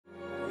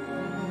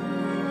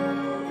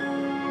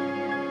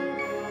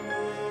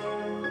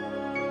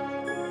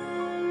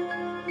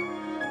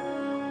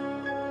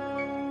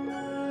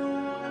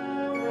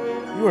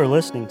You are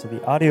listening to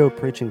the audio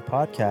preaching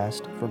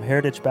podcast from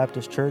Heritage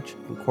Baptist Church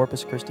in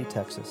Corpus Christi,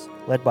 Texas,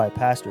 led by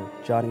Pastor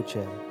Johnny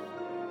Che.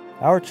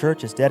 Our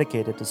church is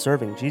dedicated to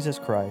serving Jesus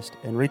Christ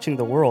and reaching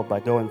the world by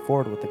going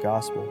forward with the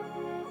gospel.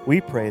 We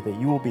pray that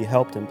you will be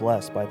helped and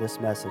blessed by this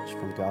message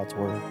from God's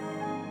Word.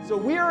 So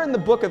we are in the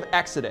book of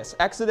Exodus.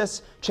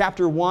 Exodus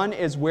chapter 1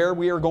 is where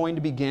we are going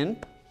to begin.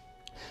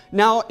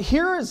 Now,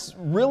 here is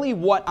really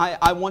what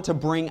I want to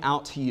bring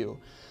out to you.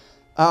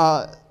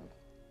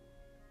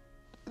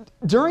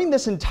 During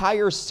this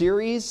entire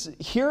series,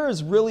 here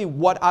is really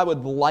what I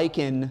would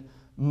liken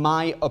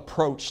my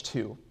approach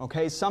to.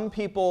 Okay, some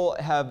people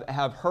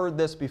have heard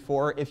this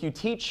before. If you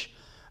teach,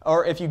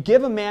 or if you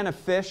give a man a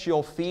fish,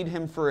 you'll feed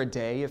him for a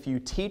day. If you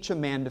teach a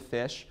man to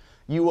fish,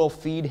 you will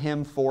feed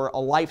him for a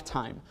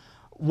lifetime.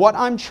 What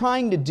I'm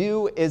trying to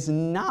do is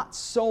not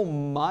so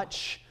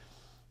much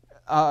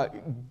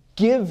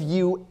give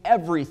you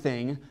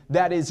everything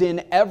that is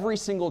in every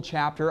single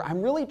chapter.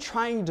 I'm really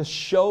trying to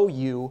show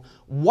you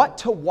what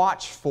to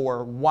watch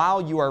for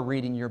while you are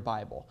reading your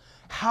Bible,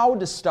 how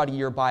to study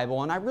your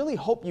Bible, and I really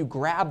hope you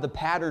grab the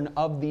pattern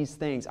of these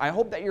things. I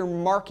hope that you're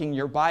marking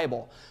your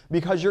Bible,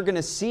 because you're going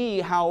to see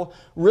how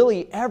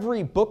really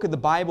every book of the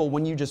Bible,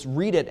 when you just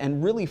read it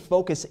and really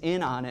focus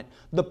in on it,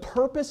 the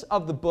purpose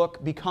of the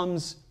book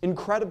becomes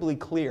incredibly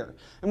clear.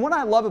 And what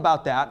I love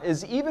about that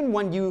is even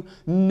when you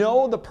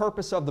know the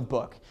purpose of the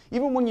book,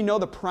 even when you know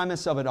the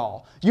premise of it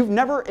all, you've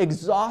never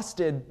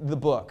exhausted the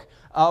book.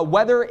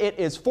 Whether it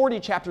is 40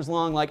 chapters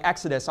long like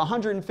Exodus,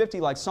 150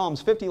 like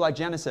Psalms, 50 like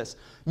Genesis,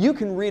 you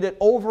can read it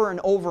over and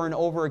over and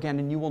over again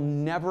and you will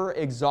never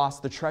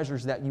exhaust the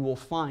treasures that you will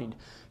find.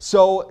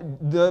 So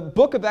the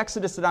book of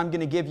Exodus that I'm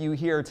going to give you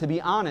here, to be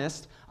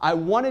honest, I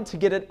wanted to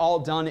get it all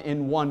done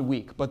in 1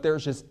 week, but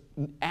there's just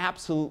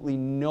absolutely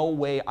no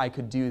way I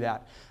could do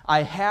that.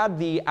 I had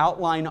the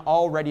outline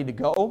all ready to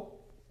go,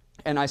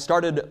 and I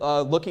started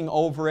looking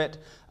over it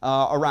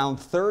around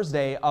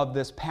Thursday of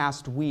this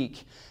past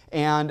week.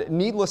 And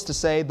needless to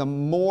say, the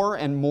more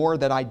and more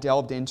that I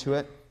delved into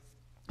it,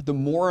 the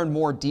more and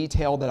more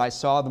detail that I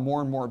saw, the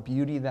more and more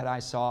beauty that I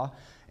saw.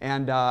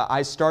 And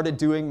I started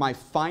doing my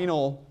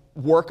final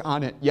work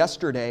on it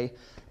yesterday.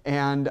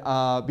 And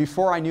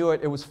before I knew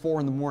it, it was 4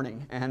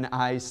 a.m, and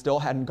I still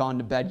hadn't gone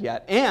to bed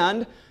yet.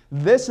 And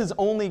this is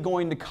only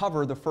going to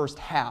cover the first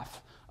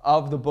half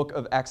of the book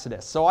of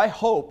Exodus. So I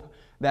hope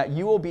that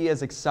you will be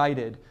as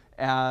excited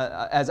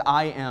as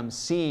I am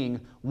seeing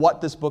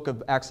what this book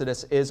of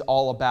Exodus is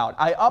all about.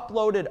 I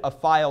uploaded a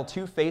file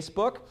to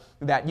Facebook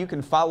that you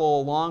can follow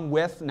along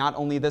with, not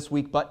only this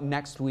week, but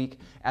next week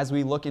as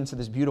we look into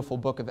this beautiful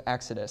book of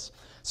Exodus.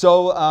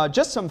 So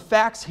just some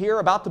facts here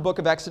about the book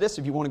of Exodus.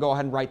 If you want to go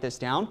ahead and write this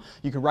down,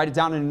 you can write it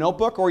down in a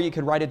notebook, or you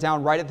can write it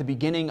down right at the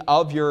beginning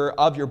of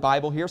your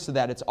Bible here so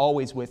that it's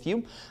always with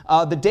you.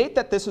 The date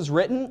that this is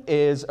written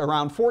is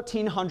around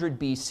 1400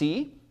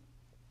 BC.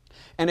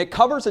 And it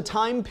covers a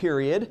time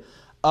period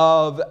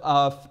of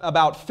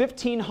about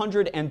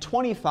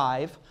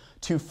 1525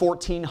 to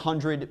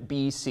 1400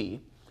 BC.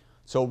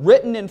 So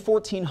written in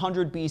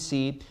 1400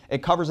 BC,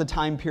 it covers a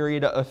time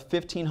period of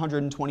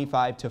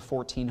 1525 to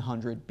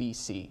 1400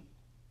 BC.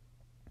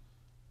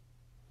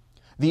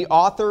 The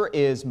author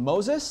is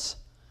Moses,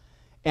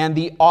 and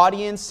the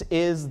audience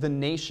is the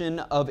nation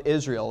of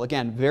Israel.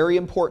 Again, very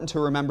important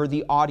to remember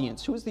the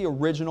audience. Who is the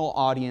original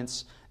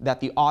audience that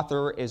the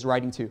author is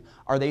writing to?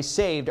 Are they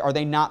saved? Are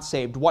they not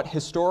saved? What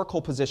historical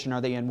position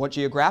are they in? What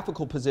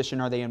geographical position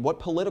are they in? What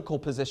political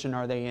position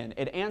are they in?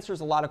 It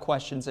answers a lot of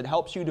questions. It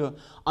helps you to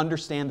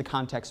understand the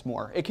context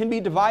more. It can be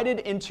divided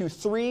into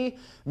 3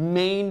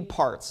 main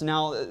parts.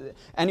 Now,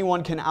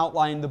 anyone can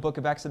outline the book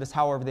of Exodus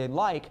however they'd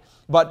like,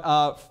 but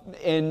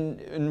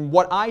in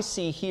what I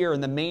see here in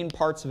the main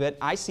parts of it,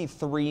 I see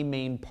 3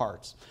 main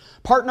parts.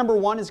 Part number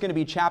 1 is going to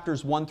be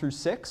chapters 1 through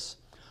 6.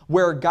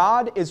 Where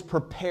God is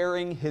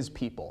preparing His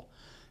people.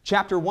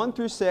 Chapter 1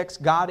 through 6,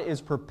 God is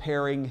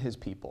preparing His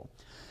people.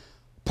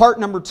 Part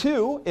number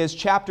 2 is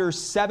chapters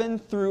 7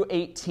 through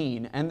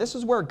 18, and this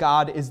is where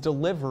God is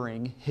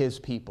delivering His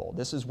people.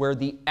 This is where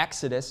the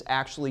Exodus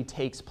actually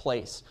takes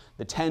place.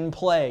 The 10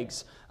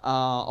 plagues,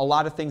 a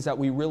lot of things that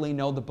we really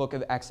know the book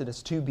of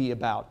Exodus to be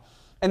about.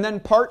 And then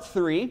part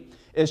 3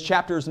 is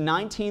chapters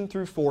 19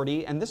 through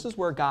 40, and this is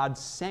where God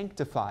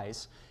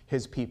sanctifies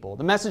His people.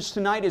 The message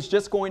tonight is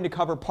just going to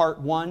cover part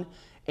 1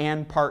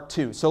 and part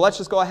 2. So let's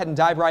just go ahead and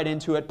dive right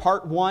into it.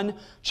 Part 1,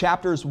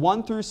 chapters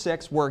 1 through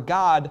 6, where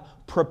God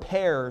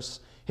prepares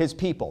His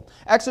people.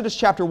 Exodus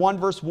chapter 1,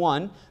 verse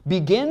 1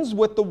 begins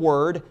with the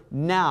word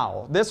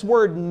now. This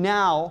word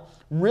now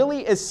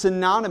really is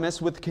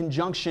synonymous with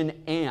conjunction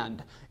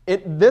and.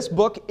 This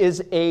book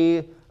is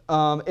a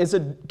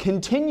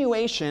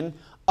continuation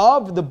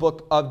of the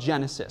book of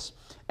Genesis.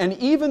 And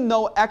even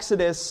though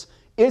Exodus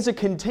is a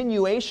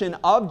continuation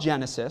of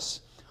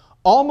Genesis,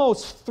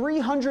 Almost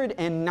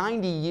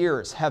 390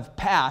 years have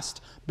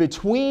passed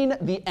between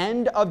the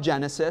end of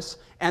Genesis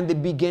and the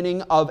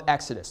beginning of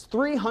Exodus.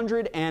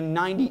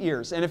 390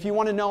 years. And if you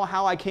want to know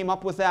how I came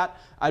up with that,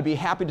 I'd be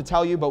happy to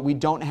tell you, but we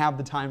don't have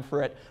the time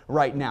for it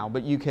right now.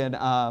 But you can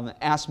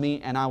ask me,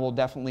 and I will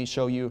definitely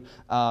show you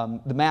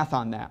the math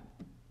on that.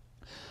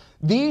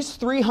 These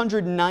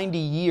 390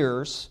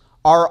 years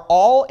are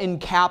all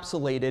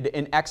encapsulated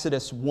in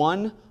Exodus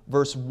 1,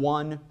 verse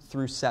 1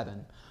 through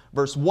 7.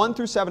 Verse 1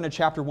 through 7 of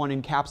chapter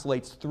 1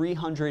 encapsulates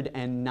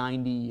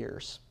 390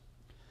 years.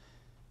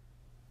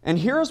 And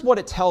here's what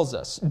it tells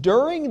us.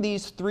 During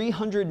these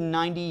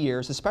 390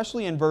 years,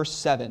 especially in verse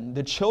 7,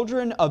 the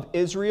children of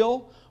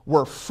Israel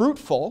were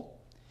fruitful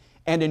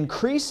and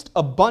increased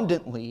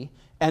abundantly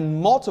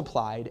and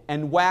multiplied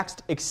and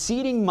waxed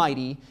exceeding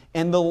mighty,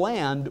 and the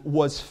land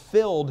was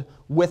filled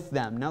with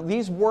them. Now,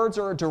 these words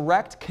are a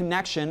direct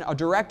connection, a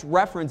direct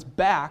reference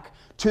back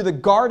to the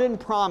garden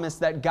promise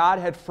that God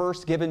had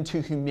first given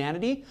to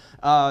humanity,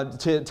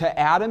 to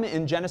Adam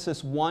in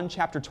Genesis 1,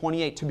 chapter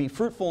 28, to be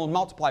fruitful and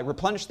multiply,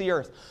 replenish the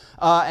earth.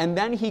 And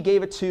then he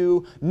gave it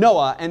to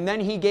Noah, and then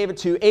he gave it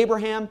to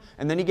Abraham,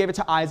 and then he gave it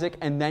to Isaac,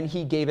 and then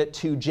he gave it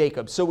to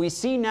Jacob. So we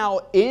see now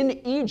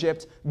in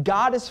Egypt,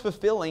 God is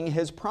fulfilling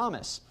his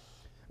promise.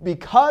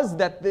 Because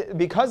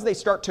they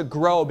start to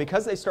grow,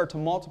 because they start to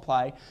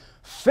multiply,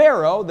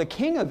 Pharaoh, the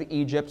king of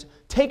Egypt,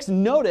 takes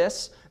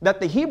notice that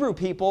the Hebrew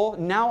people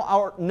now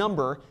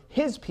outnumber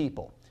his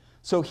people.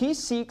 So he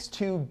seeks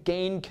to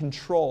gain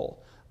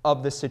control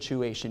of the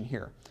situation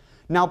here.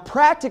 Now,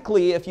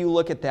 practically, if you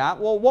look at that,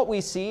 well, what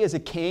we see is a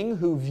king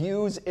who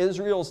views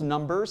Israel's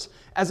numbers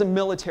as a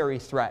military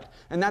threat.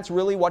 And that's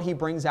really what he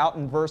brings out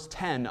in verse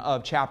 10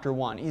 of chapter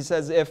 1. He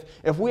says, if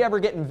we ever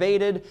get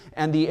invaded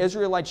and the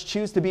Israelites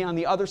choose to be on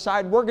the other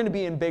side, we're going to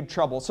be in big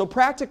trouble. So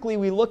practically,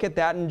 we look at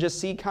that and just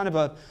see kind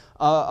of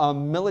a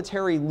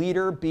military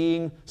leader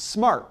being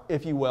smart,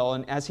 if you will.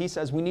 And as he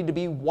says, we need to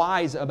be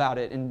wise about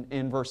it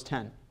in verse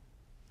 10.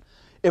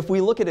 If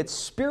we look at it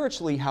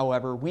spiritually,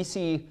 however, we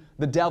see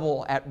the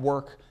devil at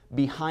work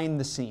behind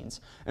the scenes.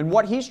 And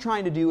what he's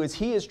trying to do is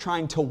he is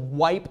trying to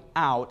wipe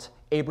out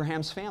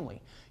Abraham's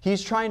family.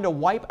 He's trying to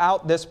wipe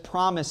out this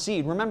promised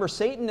seed. Remember,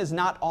 Satan is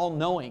not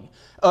all-knowing.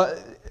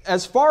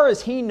 As far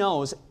as he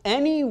knows,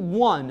 any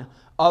one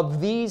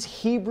of these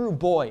Hebrew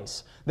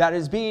boys that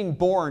is being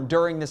born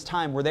during this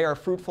time where they are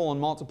fruitful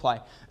and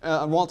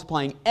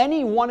multiplying,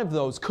 any one of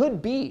those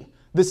could be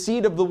the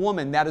seed of the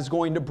woman that is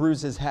going to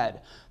bruise his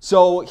head.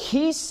 So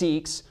he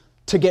seeks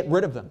to get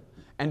rid of them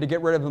and to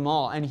get rid of them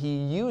all. And he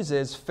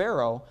uses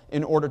Pharaoh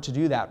in order to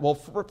do that. Well,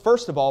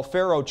 first of all,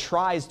 Pharaoh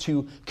tries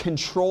to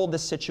control the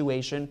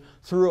situation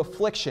through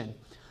affliction.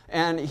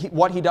 And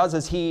what he does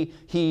is he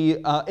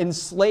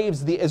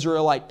enslaves the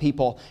Israelite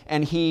people,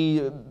 and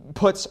he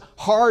puts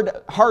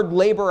hard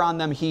labor on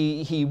them.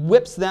 He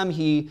whips them.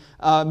 He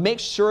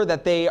makes sure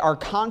that they are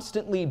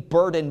constantly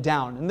burdened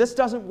down. And this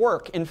doesn't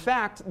work. In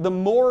fact, the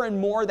more and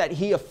more that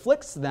he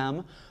afflicts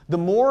them, the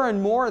more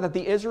and more that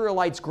the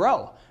Israelites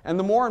grow, and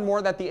the more and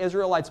more that the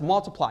Israelites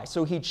multiply.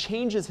 So he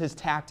changes his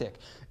tactic.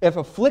 If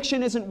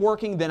affliction isn't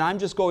working, then I'm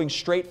just going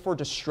straight for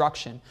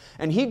destruction.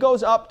 And he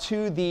goes up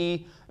to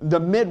the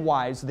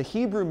midwives, the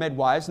Hebrew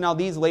midwives. Now,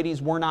 these ladies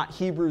were not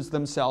Hebrews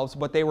themselves,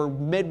 but they were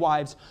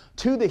midwives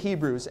to the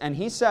Hebrews. And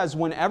he says,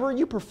 whenever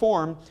you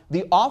perform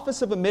the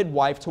office of a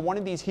midwife to one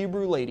of these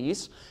Hebrew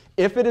ladies,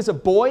 if it is a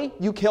boy,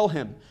 you kill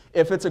him.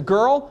 If it's a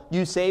girl,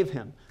 you save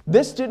him.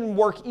 This didn't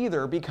work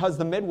either because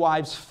the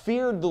midwives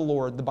feared the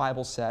Lord, the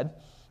Bible said,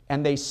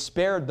 and they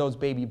spared those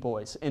baby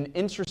boys. An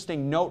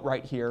interesting note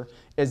right here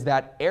is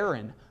that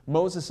Aaron,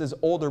 Moses'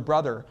 older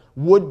brother,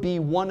 would be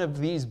one of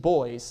these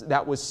boys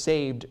that was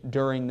saved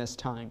during this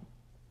time.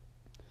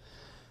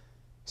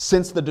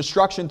 Since the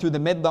destruction through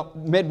the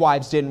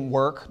midwives didn't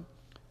work,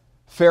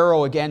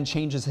 Pharaoh again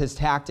changes his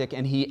tactic,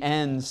 and he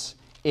ends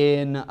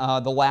in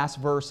the last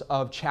verse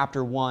of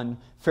chapter 1.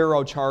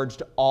 Pharaoh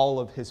charged all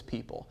of his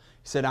people.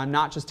 He said, I'm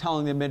not just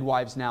telling the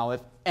midwives now,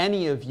 if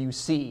any of you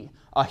see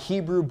a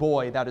Hebrew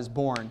boy that is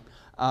born,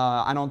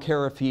 I don't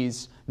care if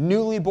he's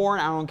newly born,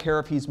 I don't care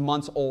if he's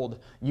months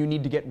old, you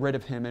need to get rid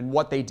of him. And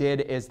what they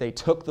did is they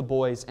took the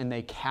boys and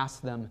they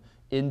cast them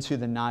into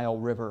the Nile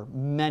River.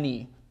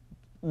 Many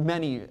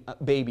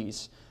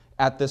babies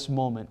at this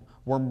moment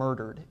were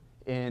murdered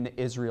in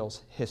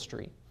Israel's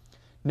history.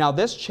 Now,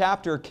 this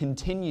chapter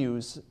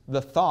continues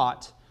the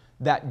thought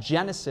that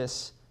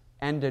Genesis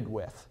ended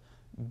with.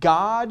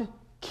 God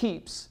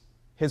keeps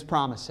his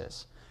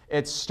promises.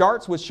 It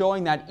starts with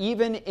showing that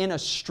even in a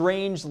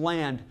strange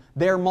land,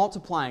 they're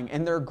multiplying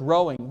and they're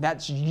growing.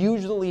 That's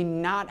usually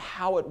not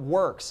how it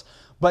works.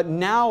 But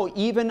now,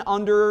 even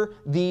under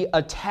the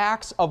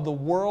attacks of the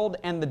world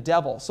and the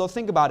devil. So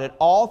think about it.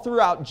 All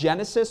throughout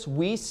Genesis,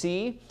 we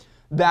see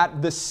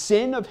that the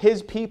sin of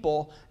his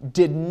people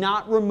did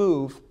not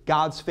remove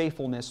God's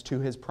faithfulness to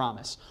his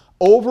promise.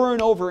 Over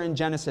and over in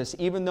Genesis,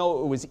 even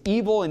though it was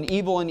evil and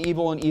evil and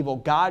evil and evil,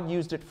 God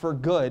used it for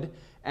good,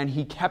 and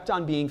he kept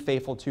on being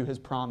faithful to his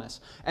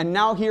promise. And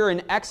now here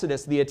in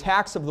Exodus, the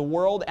attacks of the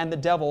world and the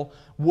devil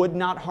would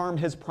not harm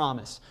his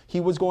promise. He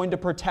was going to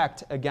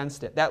protect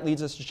against it. That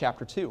leads us to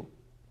chapter 2.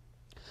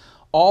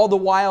 All the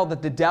while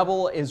that the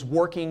devil is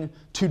working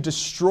to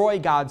destroy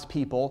God's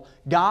people,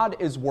 God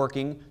is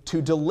working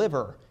to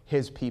deliver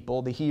his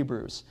people, the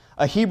Hebrews.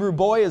 A Hebrew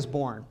boy is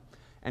born,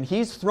 and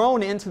he's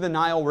thrown into the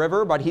Nile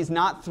River, but he's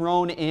not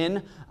thrown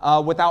in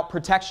without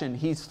protection.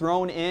 He's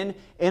thrown in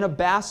a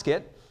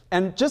basket.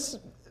 And just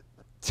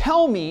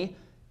tell me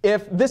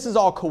if this is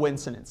all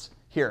coincidence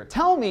here.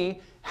 Tell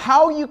me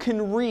how you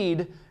can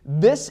read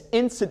this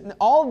incident,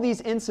 all of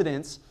these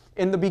incidents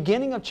in the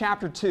beginning of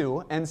chapter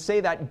 2 and say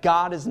that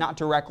God is not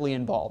directly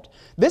involved.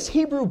 This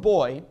Hebrew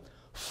boy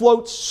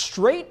floats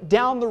straight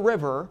down the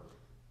river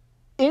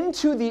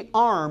into the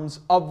arms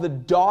of the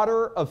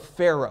daughter of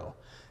Pharaoh.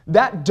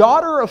 That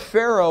daughter of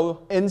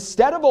Pharaoh,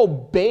 instead of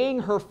obeying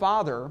her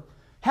father,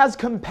 has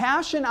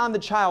compassion on the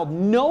child,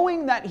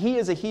 knowing that he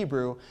is a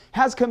Hebrew,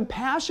 has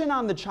compassion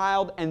on the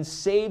child and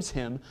saves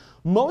him.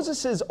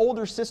 Moses'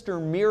 older sister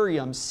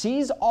Miriam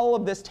sees all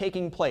of this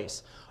taking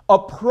place,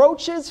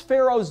 approaches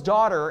Pharaoh's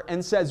daughter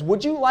and says,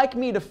 "Would you like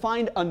me to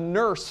find a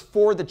nurse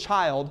for the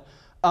child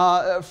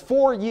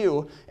for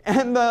you?"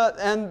 And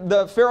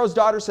the Pharaoh's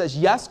daughter says,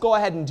 "Yes, go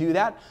ahead and do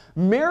that."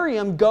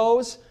 Miriam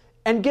goes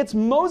and gets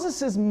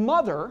Moses'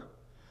 mother.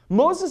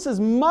 Moses'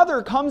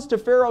 mother comes to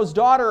Pharaoh's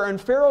daughter, and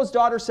Pharaoh's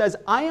daughter says,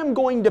 "I am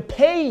going to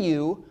pay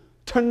you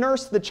to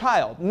nurse the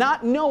child,"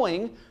 not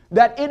knowing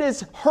that it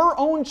is her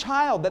own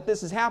child that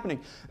this is happening.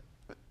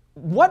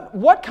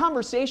 What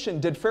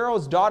conversation did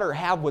Pharaoh's daughter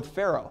have with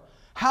Pharaoh?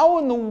 How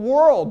in the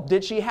world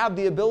did she have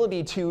the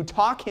ability to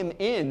talk him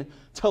in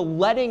to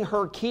letting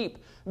her keep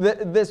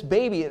this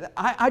baby?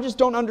 I just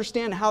don't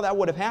understand how that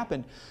would have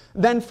happened.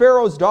 Then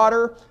Pharaoh's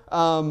daughter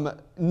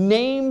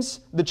names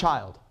the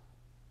child.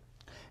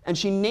 And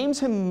she names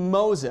him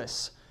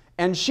Moses.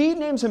 And she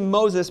names him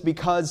Moses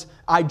because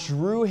I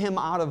drew him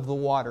out of the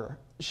water,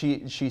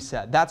 she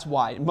said. That's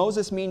why.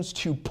 Moses means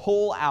to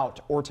pull out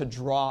or to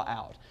draw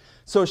out.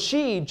 So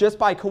she, just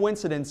by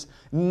coincidence,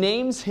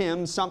 names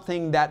him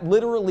something that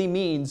literally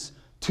means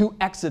to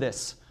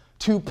exodus,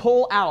 to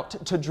pull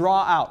out, to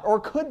draw out. Or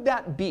could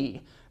that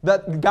be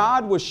that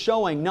God was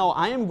showing, no,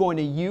 I am going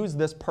to use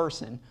this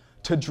person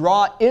to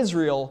draw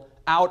Israel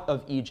out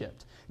of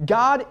Egypt?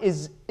 God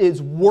is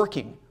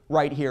working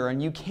right here,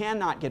 and you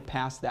cannot get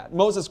past that.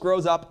 Moses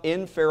grows up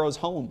in Pharaoh's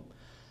home.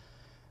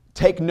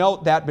 Take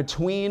note that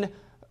between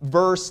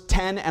verse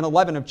 10 and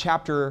 11 of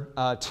chapter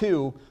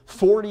 2,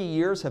 40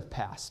 years have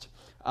passed.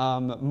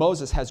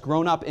 Moses has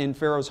grown up in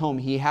Pharaoh's home.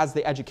 He has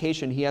the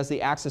education, he has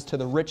the access to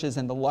the riches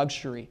and the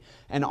luxury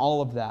and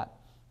all of that.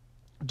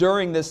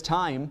 During this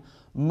time,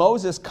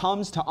 Moses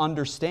comes to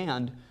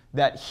understand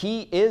that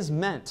he is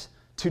meant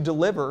to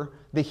deliver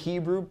the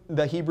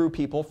Hebrew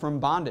people from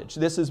bondage.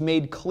 This is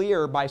made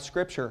clear by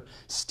Scripture.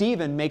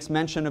 Stephen makes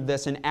mention of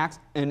this in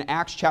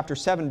Acts chapter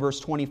 7, verse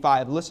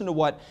 25. Listen to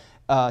what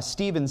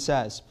Stephen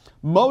says.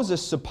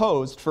 Moses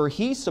supposed, for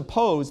he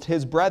supposed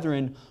his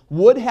brethren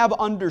would have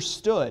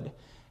understood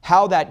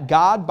how that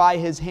God by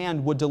his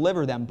hand would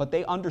deliver them, but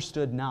they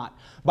understood not.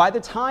 By the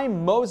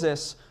time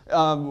Moses,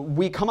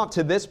 we come up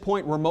to this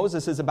point where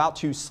Moses is about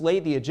to slay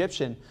the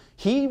Egyptian,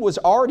 he was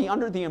already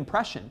under the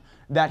impression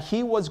that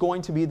he was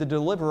going to be the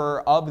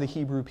deliverer of the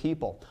Hebrew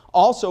people.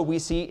 Also, we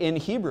see in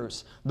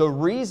Hebrews, the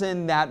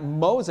reason that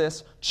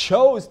Moses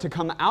chose to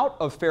come out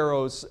of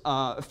Pharaoh's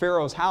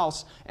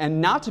house and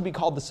not to be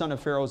called the son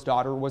of Pharaoh's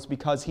daughter was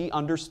because he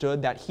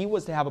understood that he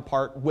was to have a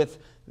part with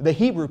the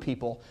Hebrew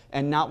people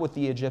and not with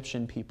the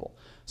Egyptian people.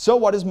 So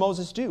what does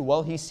Moses do?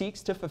 Well, he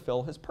seeks to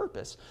fulfill his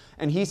purpose,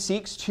 and he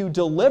seeks to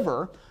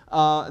deliver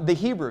the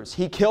Hebrews.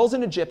 He kills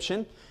an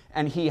Egyptian,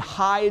 and he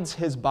hides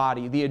his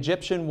body. The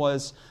Egyptian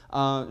was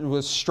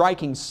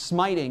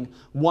smiting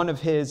one of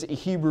his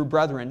Hebrew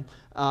brethren.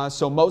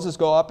 So Moses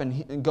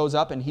goes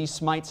up and he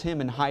smites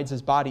him and hides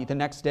his body. The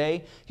next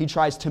day, he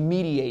tries to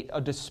mediate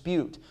a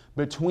dispute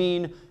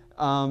between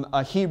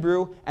a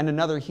Hebrew and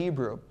another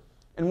Hebrew.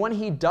 And when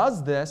he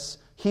does this,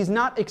 he's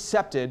not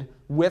accepted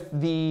with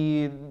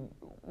the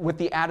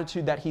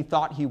attitude that he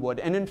thought he would.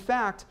 And in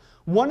fact,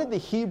 one of the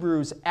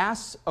Hebrews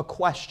asks a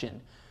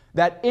question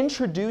that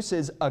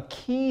introduces a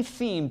key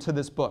theme to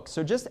this book.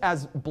 So just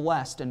as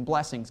blessed and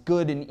blessings,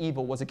 good and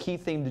evil, was a key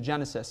theme to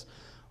Genesis,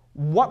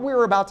 what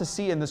we're about to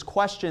see in this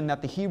question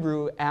that the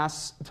Hebrew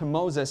asks to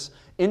Moses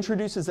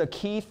introduces a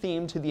key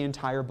theme to the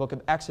entire book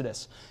of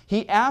Exodus.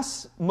 He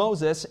asks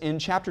Moses in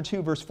chapter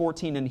 2, verse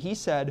 14, and he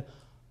said,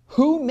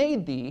 "Who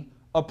made thee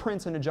a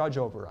prince and a judge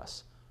over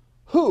us?"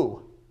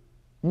 Who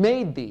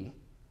made thee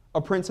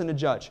a prince and a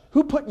judge?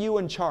 Who put you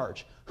in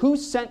charge? Who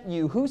sent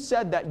you? Who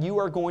said that you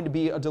are going to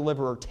be a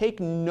deliverer? Take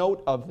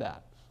note of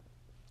that.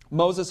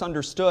 Moses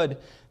understood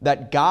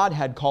that God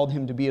had called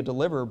him to be a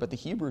deliverer, but the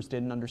Hebrews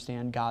didn't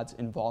understand God's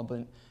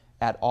involvement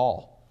at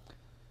all.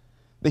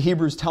 The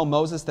Hebrews tell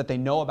Moses that they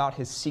know about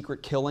his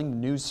secret killing. The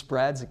news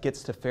spreads. It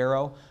gets to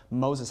Pharaoh.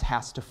 Moses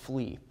has to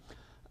flee.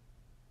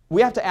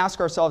 we have to ask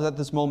ourselves at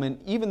this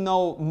moment, even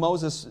though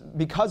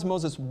because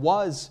Moses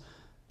was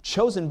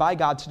chosen by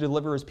God to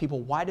deliver his people,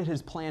 why did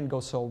his plan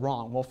go so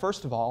wrong? Well,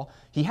 first of all,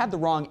 he had the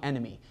wrong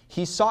enemy.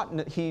 He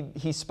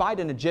spied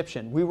an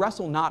Egyptian. We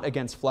wrestle not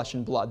against flesh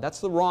and blood. That's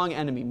the wrong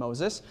enemy,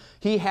 Moses.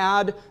 He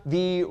had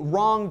the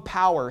wrong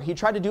power. He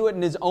tried to do it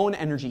in his own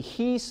energy.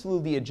 He slew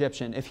the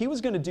Egyptian. If he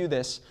was going to do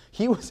this,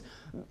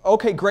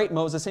 okay, great,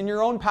 Moses. In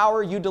your own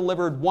power, you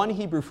delivered one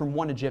Hebrew from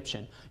one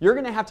Egyptian. You're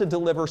going to have to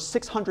deliver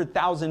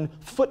 600,000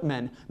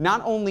 footmen,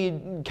 not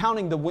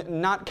counting the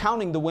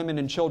women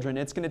and children.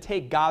 It's going to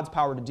take God's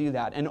power to do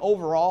that. And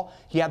overall,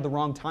 he had the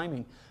wrong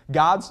timing.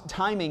 God's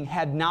timing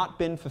had not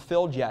been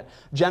fulfilled yet.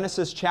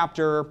 Genesis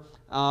chapter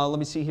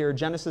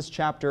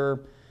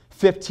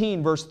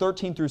 15, verse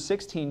 13 through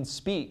 16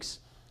 speaks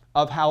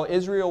of how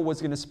Israel was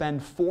going to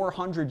spend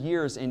 400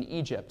 years in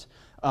Egypt.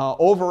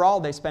 Overall,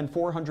 they spend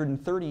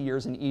 430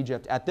 years in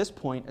Egypt. At this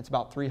point, it's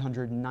about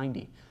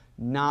 390.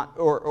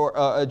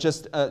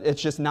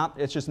 It's just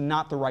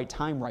not the right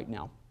time right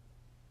now.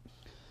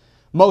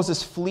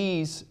 Moses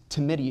flees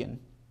to Midian.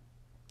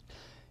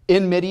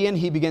 In Midian,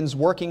 he begins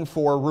working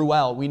for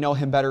Reuel. We know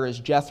him better as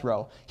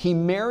Jethro. He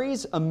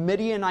marries a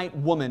Midianite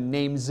woman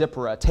named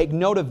Zipporah. Take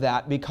note of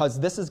that because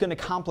this is going to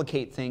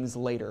complicate things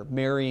later,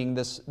 marrying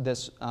this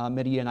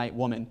Midianite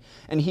woman.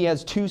 And he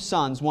has two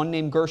sons, one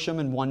named Gershom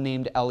and one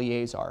named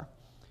Eleazar.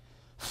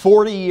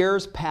 40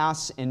 years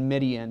pass in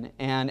Midian,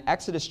 and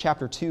Exodus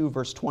chapter 2,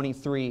 verse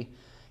 23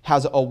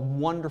 has a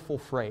wonderful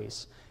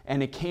phrase.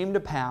 And it came to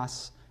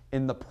pass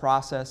in the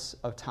process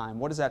of time.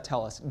 What does that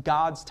tell us?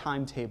 God's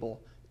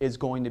timetable is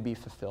going to be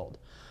fulfilled.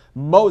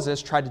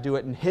 Moses tried to do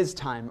it in his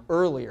time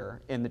earlier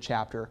in the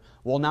chapter.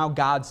 Well, now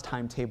God's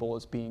timetable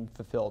is being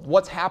fulfilled.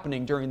 What's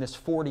happening during this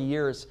 40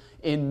 years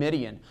in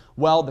Midian?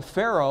 Well, the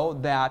Pharaoh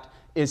that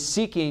is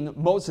seeking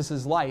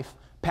Moses' life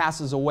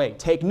passes away.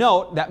 Take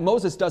note that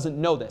Moses doesn't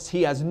know this.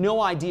 He has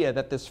no idea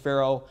that this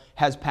Pharaoh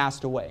has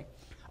passed away.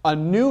 A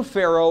new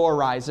Pharaoh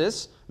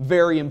arises,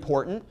 very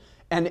important,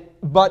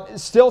 but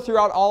still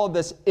throughout all of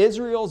this,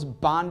 Israel's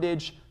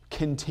bondage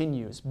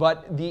continues.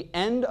 But the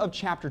end of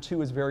chapter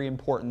 2 is very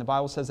important. The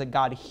Bible says that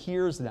God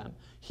hears them.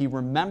 He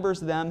remembers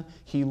them.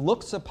 He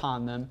looks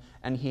upon them,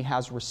 and he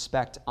has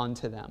respect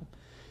unto them.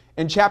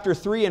 In chapter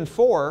 3 and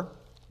 4,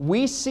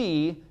 we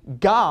see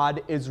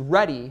God is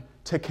ready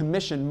to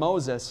commission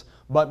Moses,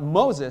 but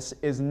Moses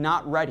is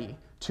not ready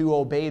to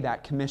obey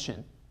that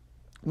commission.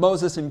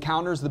 Moses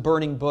encounters the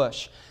burning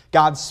bush.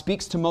 God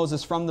speaks to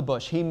Moses from the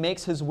bush. He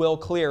makes his will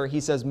clear. He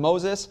says,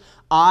 Moses,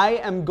 I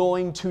am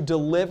going to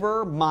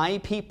deliver my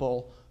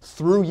people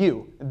through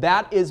you.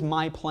 That is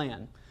my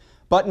plan.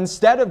 But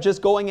instead of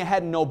just going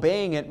ahead and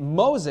obeying it,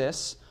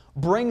 Moses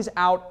brings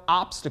out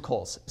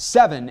obstacles.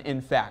 7,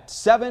 in fact.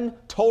 7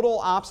 total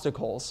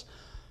obstacles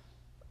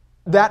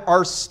that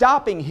are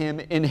stopping him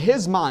in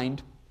his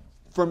mind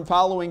from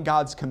following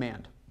God's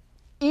command.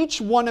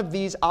 Each one of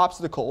these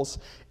obstacles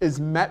is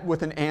met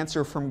with an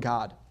answer from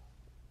God.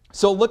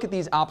 So look at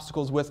these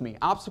obstacles with me.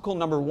 Obstacle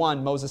number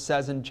 1, Moses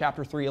says in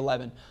chapter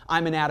 3:11,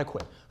 I'm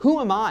inadequate.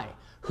 Who am I?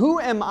 Who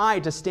am I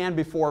to stand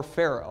before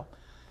Pharaoh?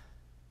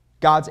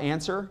 God's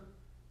answer,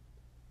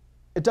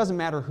 it doesn't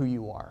matter who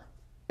you are.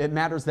 It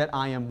matters that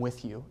I am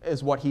with you,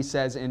 is what he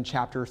says in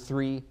chapter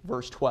 3,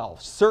 verse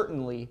 12.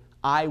 Certainly,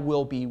 I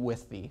will be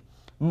with thee.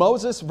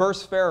 Moses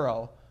versus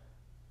Pharaoh,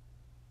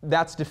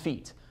 that's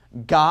defeat.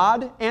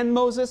 God and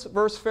Moses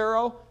versus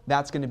Pharaoh,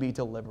 that's going to be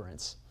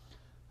deliverance.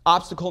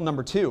 Obstacle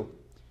number 2.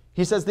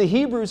 He says the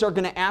Hebrews are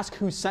going to ask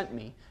who sent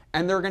me,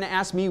 and they're going to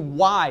ask me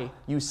why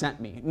you sent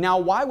me. Now,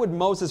 why would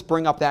Moses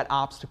bring up that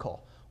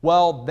obstacle?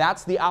 Well,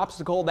 that's the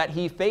obstacle that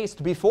he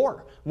faced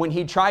before when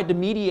he tried to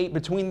mediate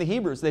between the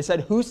Hebrews. They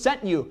said, who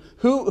sent you?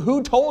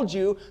 Who told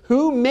you?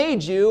 Who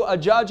made you a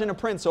judge and a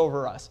prince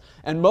over us?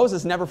 And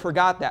Moses never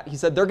forgot that. He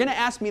said, they're going to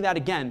ask me that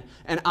again,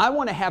 and I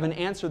want to have an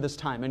answer this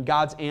time. And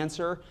God's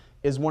answer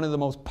is one of the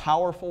most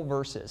powerful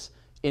verses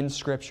in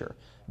Scripture.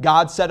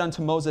 God said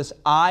unto Moses,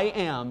 I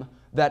am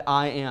that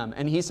I am.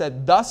 And he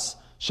said, thus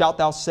shalt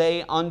thou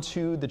say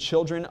unto the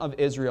children of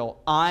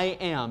Israel, I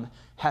am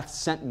hath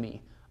sent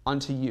me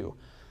unto you.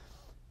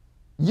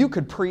 You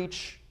could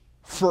preach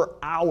for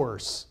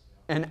hours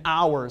and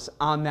hours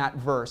on that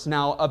verse.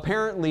 Now,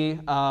 apparently,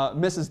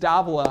 Mrs.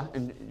 Davila,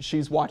 and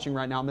she's watching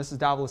right now, Mrs.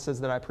 Davila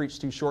says that I preached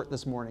too short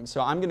this morning,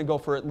 so I'm going to go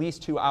for at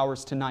least 2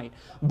 hours tonight.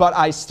 But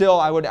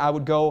I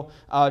would go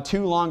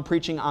too long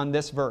preaching on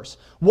this verse.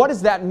 What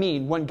does that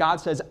mean when God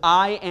says,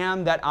 I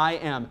am that I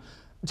am?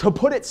 To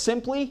put it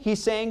simply,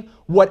 he's saying,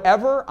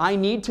 whatever I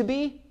need to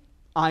be,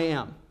 I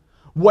am.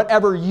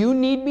 Whatever you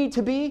need me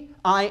to be,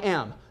 I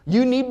am.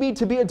 You need me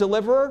to be a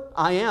deliverer?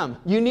 I am.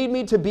 You need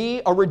me to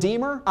be a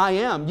redeemer? I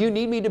am. You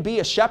need me to be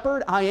a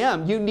shepherd? I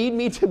am. You need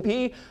me to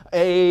be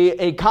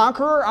a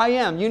conqueror? I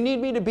am. You need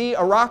me to be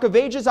a rock of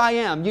ages? I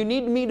am. You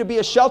need me to be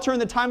a shelter in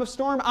the time of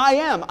storm? I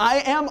am.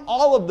 I am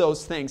all of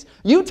those things.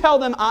 You tell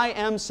them I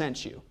am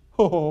sent you.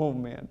 Oh,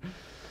 man.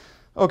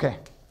 Okay,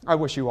 I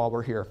wish you all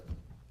were here.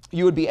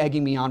 You would be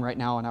egging me on right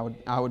now, and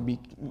I would be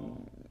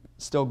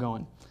still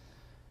going.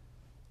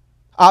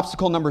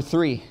 Obstacle number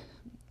 3.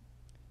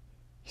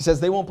 He says,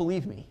 they won't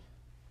believe me.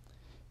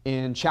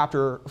 In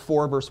chapter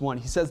 4, verse 1,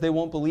 he says they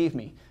won't believe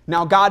me.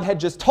 Now, God had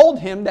just told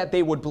him that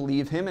they would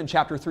believe him. In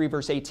chapter 3,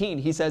 verse 18,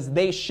 he says,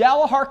 they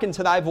shall hearken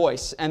to thy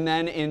voice. And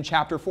then in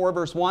chapter 4,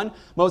 verse 1,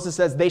 Moses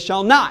says, they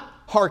shall not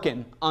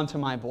hearken unto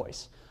my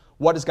voice.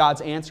 What is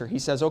God's answer? He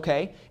says,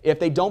 okay, if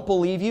they don't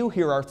believe you,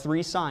 here are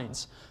 3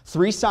 signs.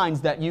 3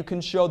 signs that you can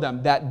show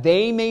them, that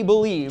they may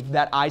believe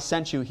that I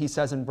sent you, he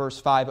says in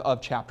verse 5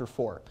 of chapter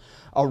 4.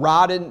 A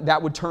rod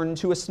that would turn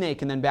into a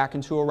snake and then back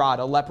into a rod.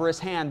 A leprous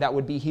hand that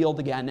would be healed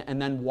again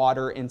and then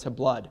water into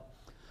blood.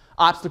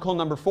 Obstacle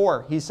number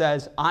 4, he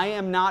says, I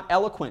am not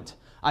eloquent.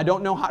 I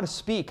don't know how to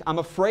speak. I'm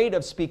afraid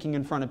of speaking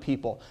in front of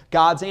people.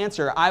 God's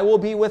answer, I will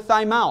be with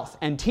thy mouth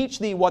and teach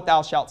thee what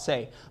thou shalt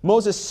say.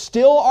 Moses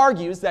still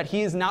argues that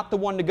he is not the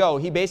one to go.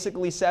 He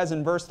basically says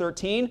in verse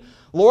 13,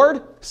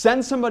 Lord,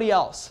 send somebody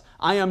else.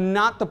 I am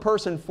not the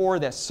person for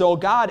this. So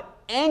God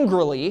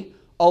angrily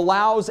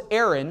allows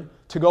Aaron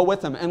to go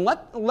with them. And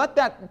let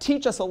that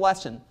teach us a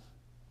lesson.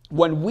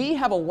 When we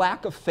have a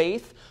lack of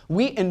faith,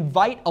 we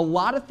invite a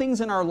lot of things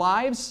in our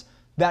lives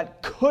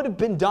that could have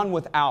been done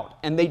without,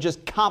 and they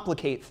just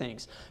complicate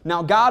things.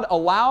 Now, God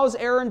allows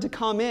Aaron to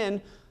come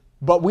in,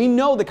 but we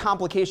know the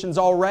complications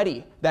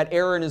already that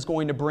Aaron is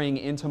going to bring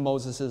into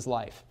Moses'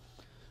 life.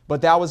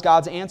 But that was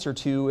God's answer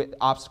to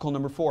obstacle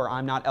number 4,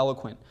 I'm not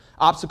eloquent.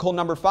 Obstacle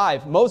number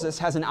 5, Moses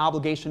has an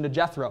obligation to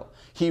Jethro.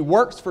 He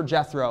works for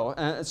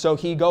Jethro, so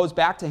he goes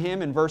back to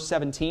him in verse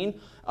 17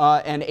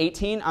 and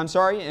 18,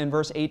 in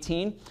verse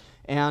 18,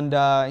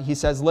 and he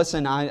says,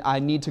 listen, I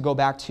need to go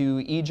back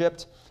to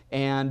Egypt,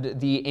 and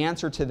the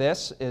answer to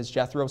this is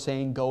Jethro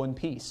saying, go in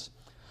peace.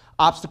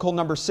 Obstacle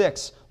number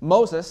 6,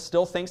 Moses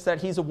still thinks that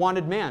he's a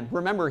wanted man.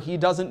 Remember, he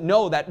doesn't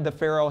know that the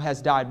Pharaoh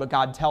has died, but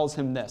God tells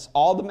him this,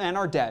 all the men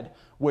are dead,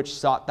 which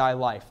sought thy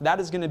life. That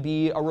is going to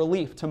be a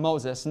relief to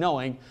Moses,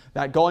 knowing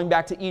that going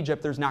back to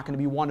Egypt, there's not going to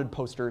be wanted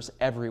posters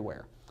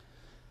everywhere.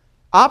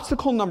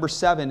 Obstacle number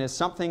 7 is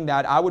something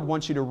that I would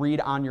want you to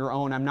read on your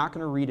own. I'm not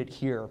going to read it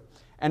here.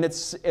 And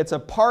it's a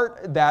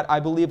part that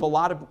I believe a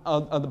lot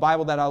of the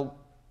Bible that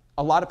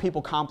a lot of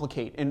people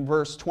complicate in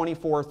verse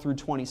 24 through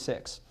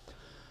 26.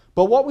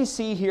 But what we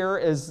see here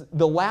is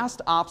the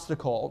last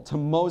obstacle to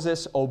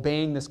Moses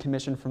obeying this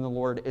commission from the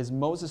Lord is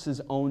Moses'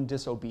 own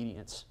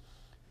disobedience.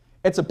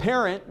 It's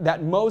apparent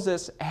that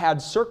Moses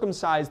had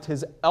circumcised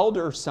his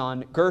elder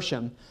son,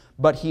 Gershom,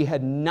 but he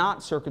had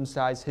not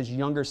circumcised his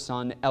younger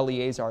son,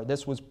 Eleazar.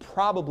 This was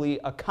probably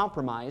a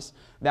compromise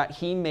that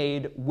he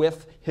made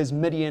with his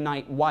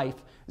Midianite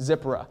wife,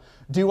 Zipporah.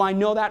 Do I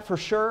know that for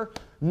sure?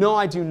 No,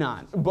 I do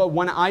not. But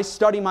when I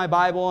study my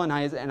Bible and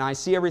I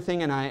see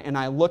everything and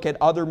I look at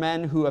other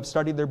men who have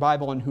studied their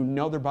Bible and who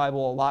know their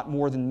Bible a lot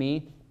more than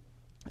me,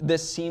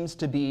 this seems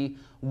to be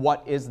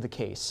what is the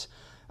case.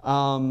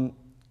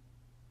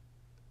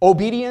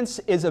 Obedience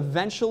is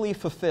eventually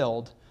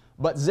fulfilled,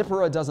 but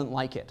Zipporah doesn't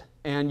like it.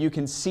 And you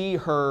can see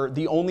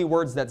the only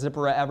words that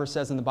Zipporah ever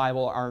says in the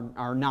Bible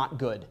are not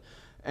good.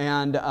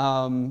 And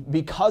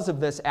because of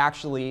this,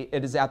 actually,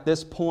 it is at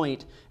this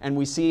point, and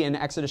we see in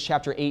Exodus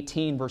chapter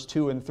 18, verse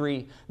 2 and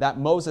 3, that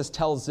Moses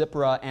tells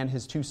Zipporah and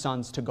his 2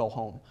 sons to go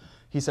home.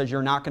 He says,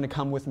 you're not going to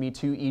come with me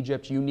to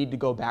Egypt. You need to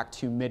go back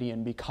to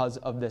Midian because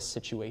of this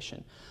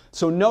situation.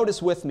 So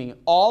notice with me,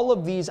 all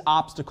of these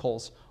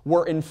obstacles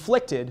were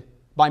inflicted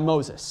by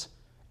Moses.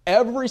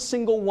 Every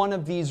single one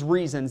of these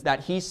reasons that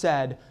he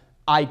said,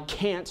 I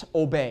can't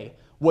obey,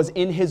 was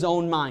in his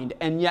own mind,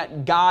 and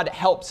yet God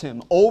helps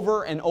him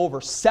over and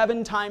over,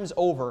 7 times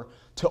over,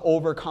 to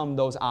overcome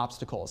those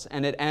obstacles.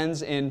 And it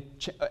ends in,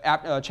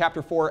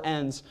 chapter 4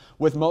 ends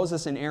with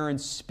Moses and Aaron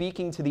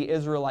speaking to the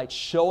Israelites,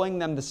 showing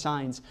them the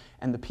signs,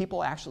 and the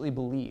people actually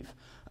believe.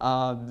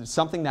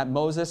 Something that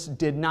Moses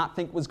did not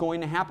think was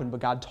going to happen, but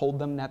God told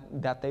them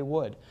that they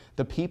would.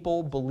 The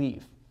people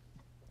believe.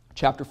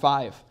 Chapter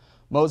 5,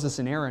 Moses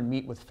and Aaron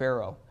meet with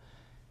Pharaoh.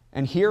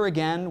 And here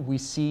again, we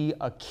see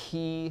a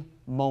key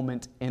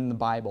moment in the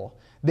Bible.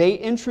 They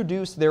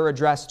introduce their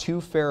address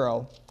to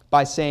Pharaoh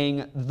by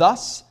saying,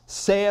 thus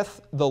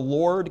saith the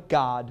Lord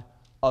God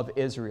of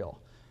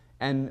Israel.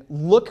 And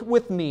look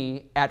with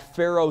me at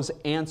Pharaoh's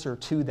answer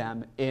to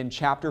them in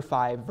chapter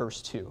 5,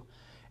 verse 2.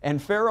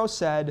 And Pharaoh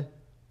said,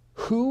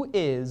 who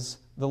is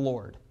the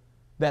Lord,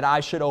 that I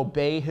should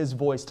obey his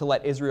voice to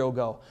let Israel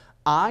go?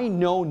 I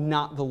know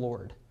not the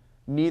Lord,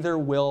 neither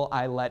will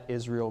I let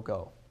Israel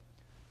go.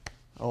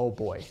 Oh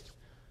boy.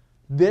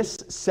 This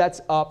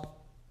sets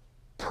up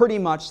pretty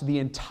much the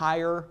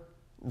entire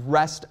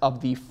rest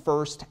of the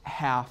first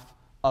half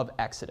of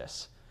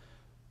Exodus.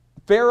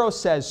 Pharaoh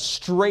says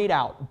straight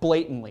out,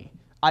 blatantly,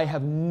 I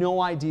have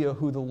no idea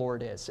who the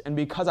Lord is. And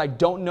because I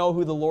don't know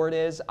who the Lord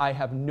is, I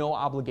have no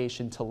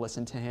obligation to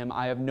listen to him.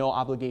 I have no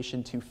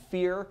obligation to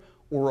fear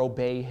or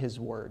obey his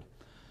word.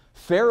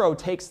 Pharaoh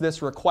takes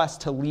this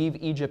request to leave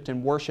Egypt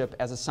and worship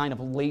as a sign of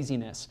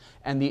laziness,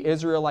 and the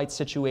Israelite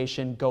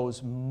situation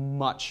goes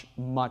much,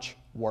 much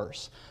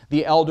worse.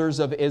 The elders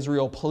of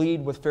Israel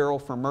plead with Pharaoh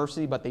for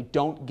mercy, but they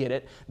don't get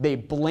it. They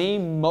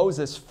blame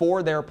Moses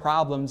for their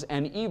problems,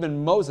 and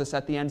even Moses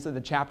at the end of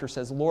the chapter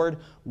says, Lord,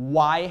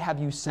 why have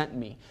you sent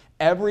me?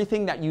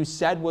 Everything that you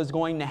said was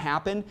going to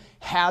happen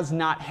has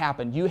not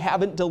happened. You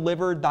haven't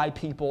delivered thy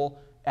people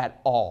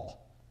at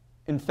all.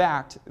 In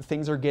fact,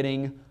 things are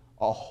getting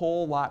a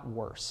whole lot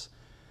worse.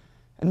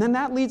 And then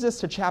that leads us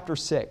to chapter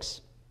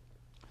 6.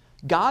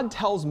 God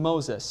tells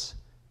Moses,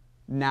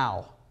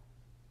 now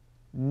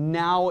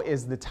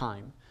is the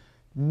time.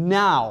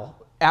 Now,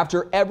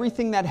 after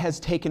everything that has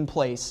taken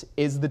place,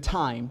 is the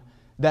time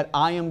that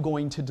I am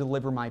going to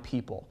deliver my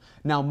people.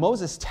 Now,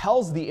 Moses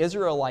tells the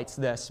Israelites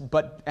this,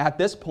 but at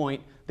this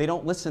point, they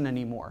don't listen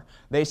anymore.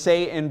 They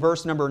say in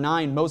verse number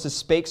 9, Moses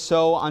spake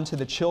so unto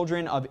the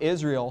children of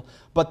Israel,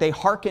 but they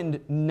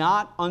hearkened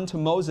not unto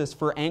Moses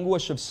for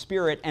anguish of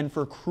spirit and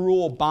for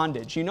cruel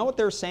bondage. You know what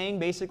they're saying,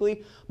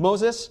 basically?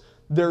 Moses,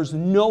 there's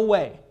no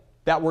way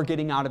that we're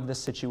getting out of this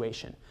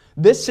situation.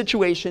 This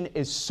situation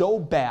is so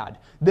bad.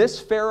 This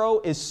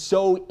Pharaoh is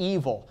so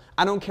evil.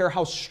 I don't care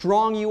how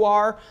strong you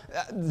are.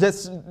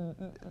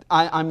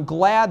 I'm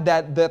glad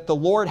that the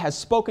Lord has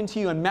spoken to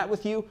you and met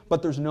with you,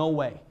 but there's no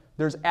way.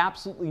 There's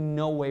absolutely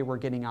no way we're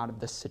getting out of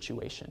this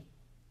situation.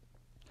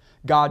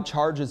 God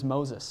charges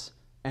Moses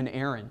and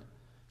Aaron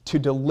to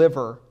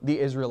deliver the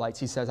Israelites.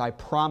 He says, I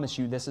promise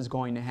you this is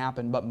going to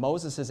happen. But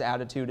Moses'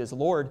 attitude is,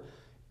 Lord,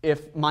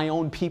 if my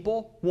own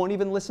people won't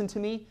even listen to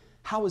me,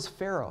 how is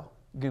Pharaoh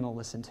going to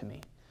listen to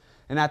me?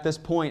 And at this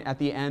point, at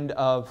the end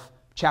of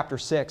chapter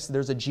 6,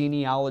 there's a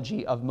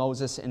genealogy of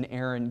Moses and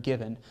Aaron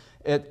given.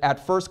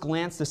 At first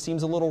glance, this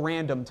seems a little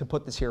random to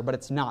put this here, but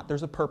it's not.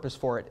 There's a purpose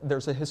for it.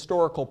 There's a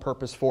historical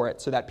purpose for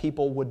it so that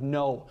people would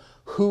know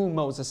who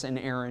Moses and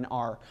Aaron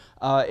are.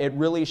 It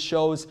really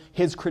shows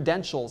his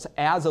credentials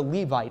as a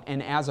Levite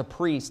and as a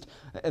priest,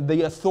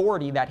 the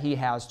authority that he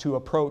has to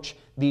approach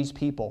these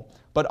people.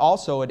 But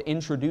also it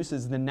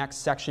introduces the next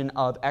section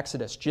of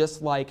Exodus,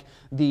 just like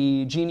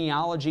the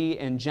genealogy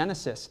in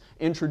Genesis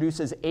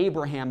introduces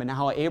Abraham and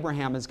how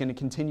Abraham is going to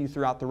continue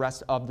throughout the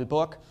rest of the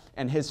book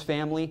and his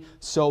family.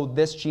 So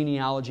this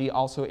genealogy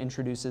also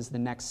introduces the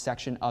next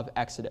section of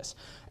Exodus.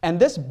 And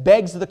this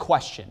begs the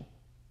question,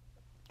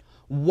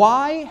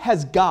 why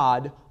has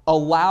God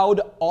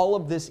allowed all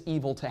of this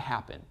evil to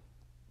happen?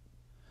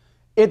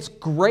 It's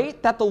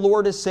great that the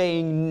Lord is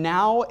saying,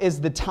 now is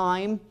the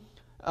time.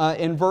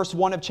 In verse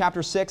 1 of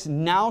chapter 6,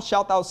 now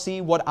shalt thou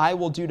see what I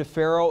will do to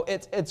Pharaoh.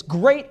 It's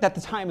great that the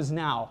time is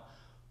now,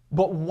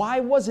 but why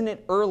wasn't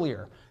it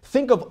earlier?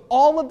 Think of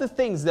all of the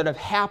things that have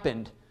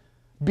happened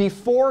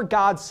before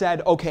God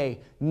said, okay,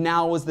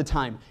 now is the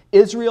time.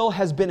 Israel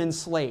has been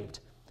enslaved.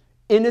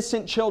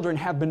 Innocent children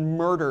have been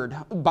murdered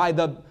by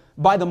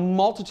the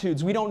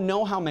multitudes. We don't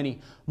know how many.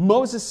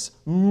 Moses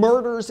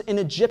murders an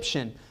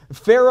Egyptian.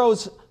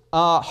 Pharaoh's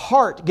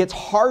heart gets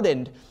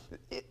hardened.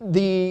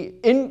 The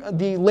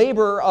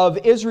labor of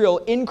Israel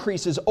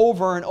increases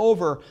over and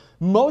over.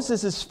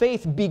 Moses'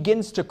 faith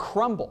begins to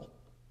crumble.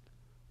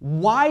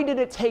 Why did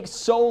it take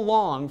so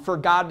long for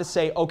God to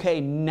say, okay,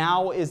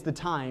 now is the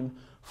time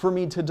for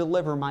me to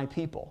deliver my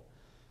people?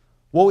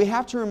 Well, we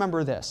have to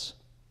remember this.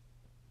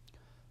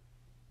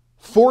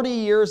 40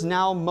 years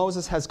now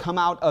Moses has come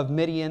out of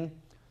Midian.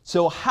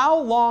 So how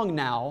long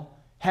now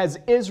has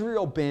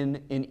Israel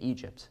been in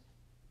Egypt?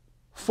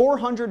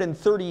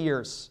 430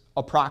 years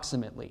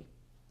approximately.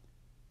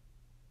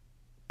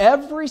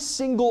 Every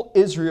single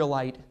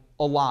Israelite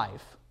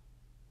alive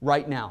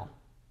right now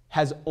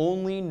has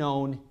only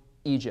known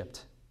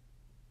Egypt.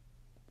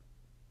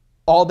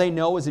 All they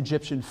know is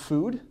Egyptian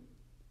food.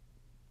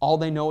 All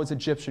they know is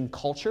Egyptian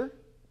culture.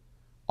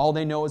 All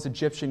they know is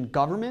Egyptian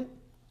government,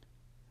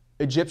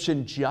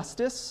 Egyptian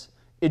justice,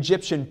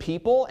 Egyptian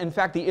people. In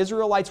fact, the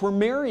Israelites were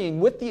marrying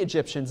with the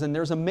Egyptians, and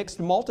there's a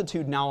mixed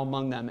multitude now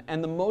among them.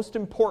 And the most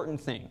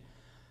important thing,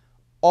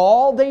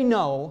 all they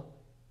know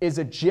is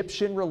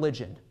Egyptian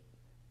religion.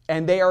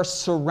 And they are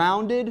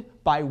surrounded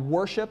by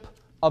worship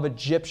of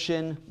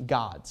Egyptian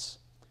gods.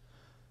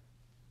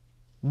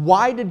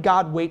 Why did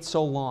God wait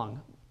so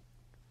long?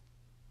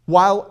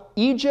 While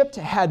Egypt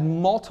had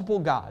multiple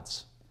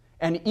gods,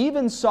 and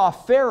even saw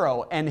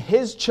Pharaoh and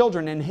his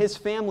children and his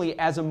family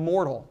as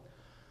immortal,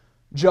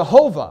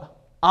 Jehovah,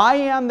 I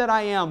am that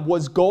I am,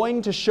 was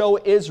going to show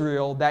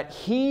Israel that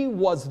He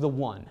was the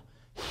one.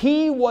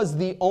 He was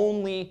the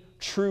only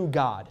true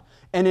God.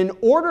 And in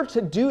order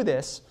to do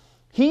this,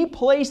 He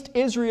placed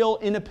Israel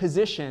in a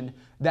position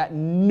that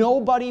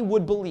nobody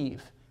would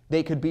believe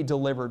they could be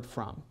delivered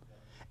from.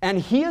 And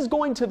He is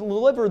going to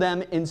deliver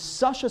them in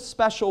such a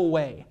special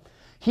way.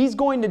 He's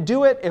going to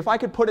do it, if I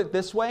could put it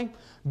this way,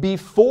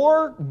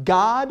 before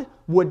God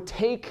would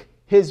take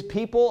His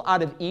people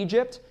out of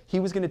Egypt, He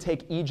was going to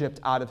take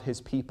Egypt out of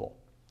His people.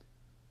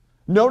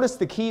 Notice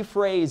the key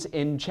phrase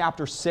in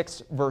chapter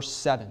 6, verse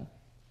 7.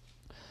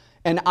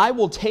 And I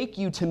will take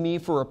you to me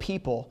for a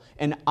people,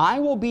 and I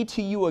will be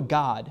to you a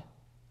God,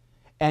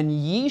 and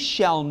ye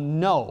shall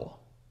know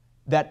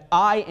that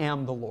I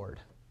am the Lord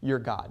your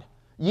God.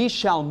 Ye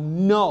shall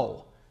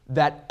know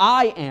that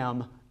I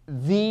am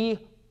the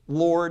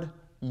Lord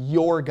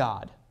your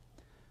God.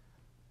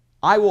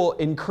 I will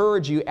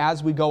encourage you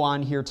as we go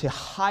on here to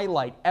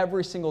highlight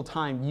every single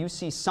time you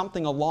see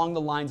something along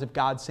the lines of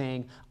God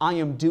saying, I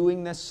am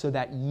doing this so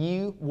that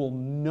you will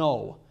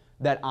know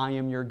that I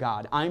am your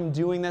God. I'm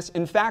doing this.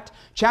 In fact,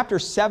 chapter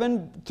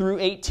 7 through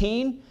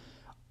 18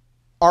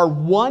 are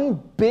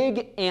one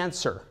big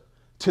answer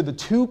to the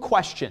two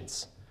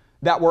questions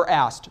that were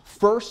asked.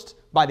 First,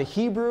 by the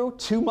Hebrew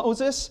to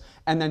Moses,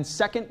 and then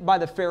second by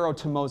the Pharaoh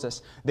to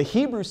Moses. The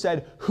Hebrew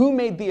said, who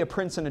made thee a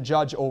prince and a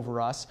judge over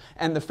us?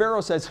 And the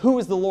Pharaoh says, who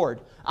is the Lord?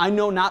 I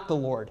know not the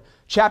Lord.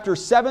 Chapter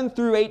 7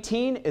 through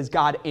 18 is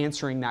God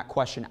answering that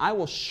question. I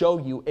will show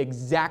you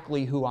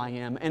exactly who I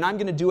am, and I'm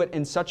going to do it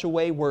in such a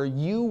way where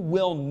you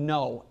will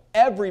know,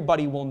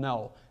 everybody will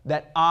know,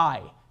 that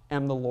I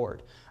am the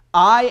Lord.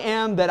 I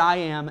am that I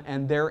am,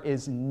 and there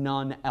is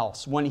none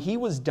else. When he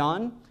was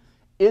done,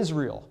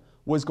 Israel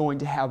was going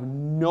to have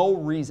no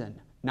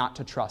reason not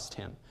to trust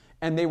him.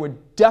 And they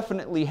would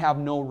definitely have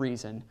no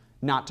reason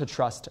not to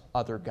trust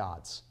other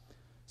gods.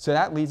 So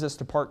that leads us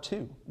to part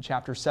 2,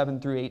 chapter 7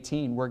 through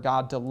 18, where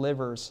God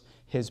delivers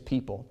his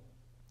people.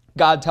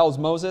 God tells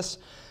Moses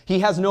he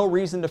has no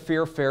reason to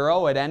fear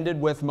Pharaoh. It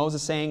ended with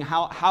Moses saying,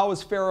 how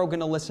is Pharaoh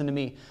going to listen to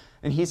me?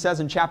 And he says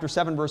in chapter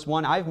 7, verse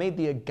 1, I've made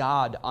thee a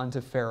god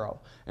unto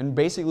Pharaoh. And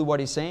basically what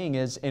he's saying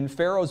is, in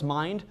Pharaoh's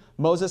mind,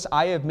 Moses,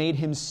 I have made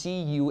him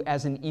see you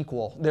as an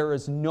equal. There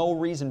is no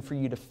reason for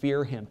you to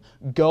fear him.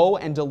 Go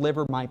and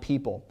deliver my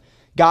people.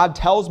 God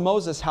tells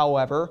Moses,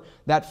 however,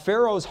 that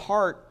Pharaoh's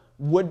heart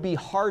would be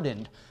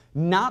hardened.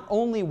 Not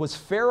only was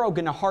Pharaoh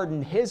going to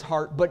harden his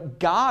heart, but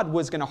God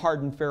was going to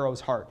harden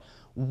Pharaoh's heart.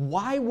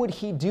 Why would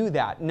he do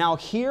that? Now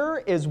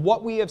here is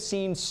what we have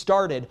seen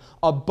started,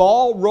 a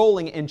ball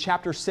rolling in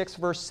chapter 6,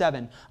 verse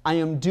 7. I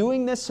am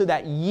doing this so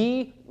that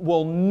ye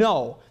will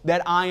know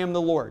that I am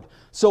the Lord.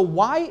 So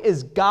why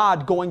is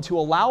God going to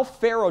allow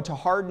Pharaoh to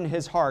harden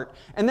his heart?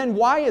 And then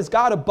why is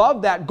God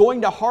above that going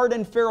to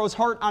harden Pharaoh's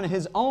heart on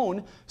his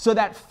own so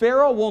that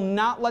Pharaoh will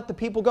not let the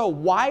people go?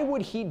 Why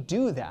would he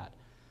do that?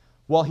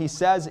 Well, he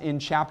says in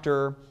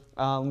chapter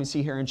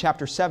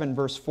 7,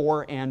 verse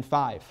 4 and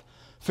 5.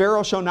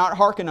 Pharaoh shall not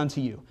hearken unto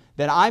you,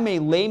 that I may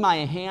lay my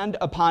hand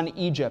upon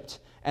Egypt.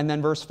 And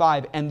then verse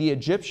 5, and the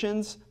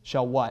Egyptians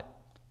shall what?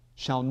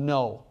 Shall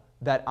know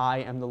that I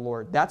am the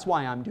Lord. That's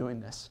why I'm doing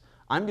this.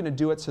 I'm going to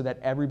do it so that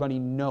everybody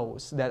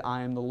knows that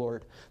I am the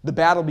Lord. The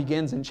battle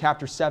begins in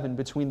chapter 7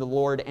 between the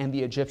Lord and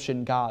the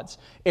Egyptian gods.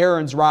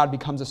 Aaron's rod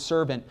becomes a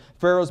servant.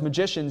 Pharaoh's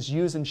magicians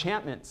use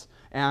enchantments,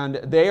 and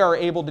they are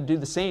able to do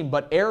the same,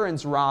 but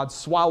Aaron's rod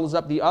swallows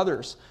up the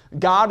others.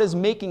 God is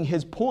making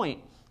his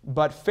point,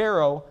 but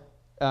Pharaoh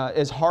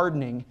is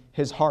hardening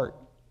his heart.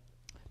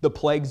 The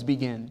plagues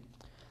begin.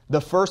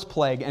 The first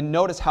plague, and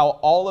notice how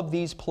all of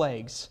these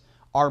plagues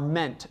are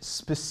meant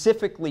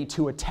specifically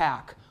to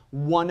attack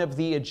one of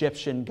the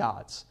Egyptian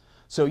gods.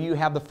 So you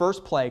have the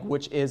first plague,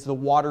 which is the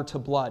water to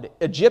blood.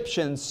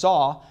 Egyptians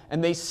saw,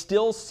 and they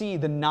still see,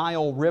 the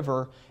Nile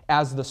River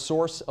as the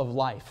source of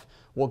life.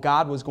 Well,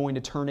 God was going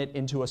to turn it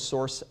into a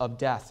source of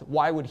death.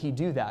 Why would he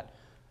do that?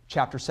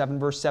 Chapter 7,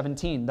 verse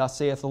 17, thus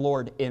saith the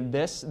Lord, in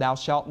this thou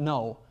shalt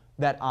know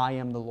that I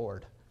am the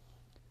Lord.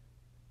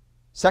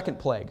 Second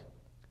plague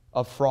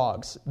of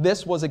frogs.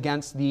 This was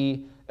against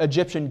the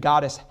Egyptian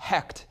goddess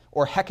Hecht,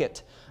 or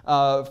Heket.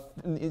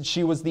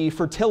 She was the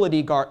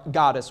fertility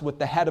goddess with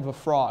the head of a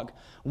frog.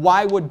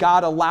 Why would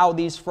God allow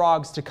these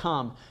frogs to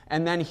come?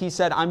 And then he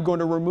said, I'm going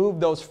to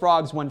remove those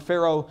frogs when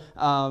Pharaoh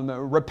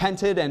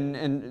repented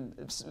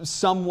and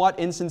somewhat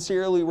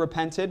insincerely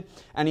repented.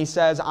 And he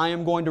says, I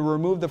am going to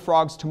remove the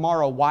frogs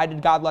tomorrow. Why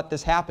did God let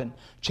this happen?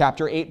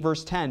 Chapter 8,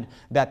 verse 10,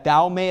 that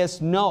thou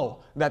mayest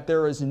know that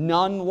there is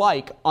none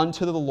like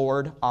unto the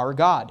Lord our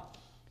God.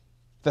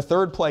 The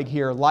third plague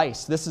here,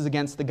 lice. This is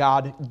against the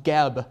god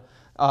Geb.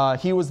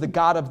 He was the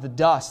god of the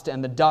dust,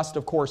 and the dust,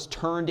 of course,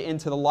 turned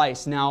into the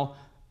lice. Now,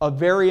 a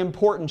very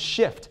important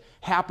shift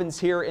happens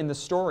here in the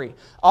story.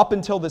 Up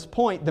until this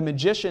point, the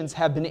magicians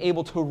have been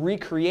able to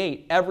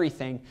recreate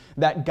everything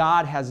that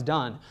God has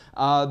done.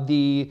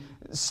 The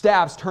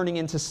staffs turning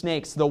into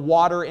snakes, the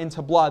water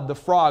into blood, the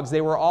frogs,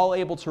 they were all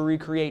able to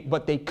recreate,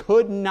 but they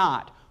could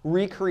not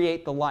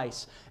recreate the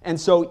lice. And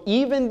so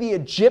even the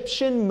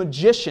Egyptian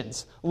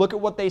magicians, look at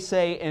what they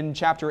say in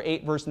chapter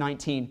 8, verse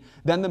 19.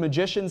 Then the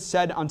magicians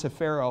said unto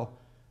Pharaoh,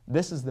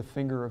 this is the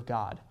finger of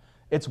God.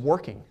 It's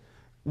working.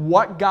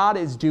 What God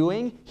is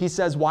doing, he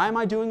says, why am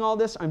I doing all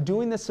this? I'm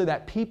doing this so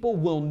that people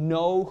will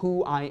know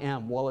who I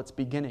am. Well, it's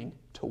beginning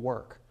to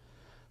work.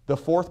 The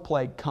fourth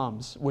plague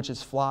comes, which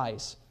is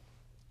flies.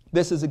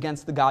 This is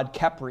against the god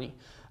Khepri.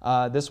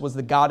 This was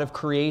the god of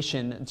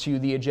creation to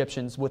the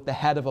Egyptians with the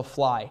head of a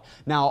fly.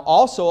 Now,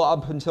 also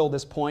up until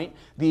this point,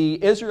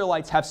 the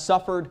Israelites have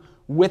suffered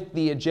with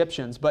the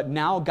Egyptians, but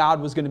now God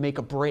was going to make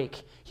a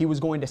break. He was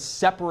going to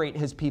separate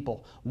his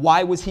people.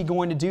 Why was he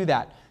going to do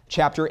that?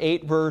 Chapter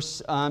 8,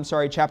 verse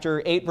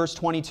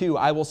 22,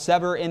 I will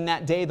sever in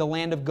that day the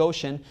land of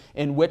Goshen,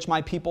 in which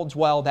my people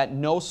dwell, that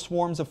no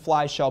swarms of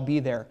flies shall be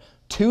there,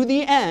 to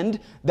the end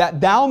that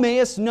thou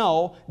mayest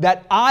know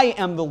that I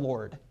am the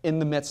Lord in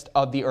the midst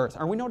of the earth.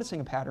 Are we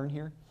noticing a pattern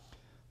here?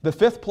 The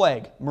fifth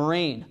plague,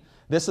 murrain.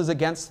 This is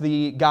against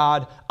the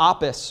god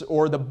Apis,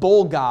 or the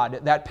bull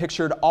god that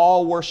pictured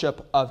all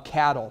worship of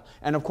cattle.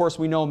 And of course,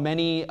 we know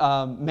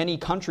many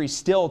countries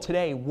still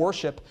today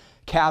worship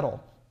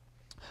cattle.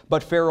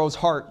 But Pharaoh's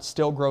heart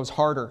still grows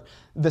harder.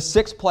 The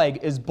sixth plague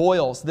is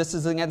boils. This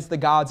is against the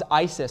gods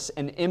Isis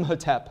and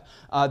Imhotep.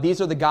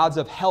 These are the gods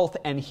of health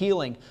and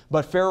healing.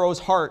 But Pharaoh's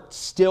heart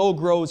still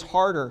grows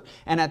harder.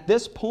 And at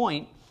this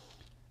point,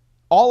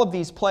 all of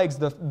these plagues,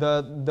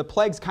 the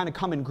plagues kind of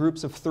come in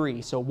groups of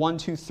three. So 1,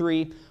 2,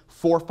 3,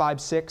 4,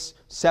 5, 6,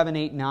 7,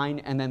 8, 9,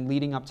 and then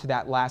leading up to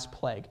that last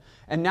plague.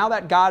 And now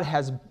that God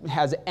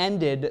has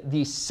ended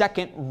the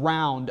second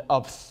round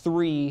of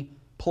 3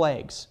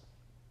 plagues,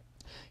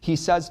 he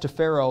says to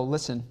Pharaoh,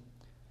 listen,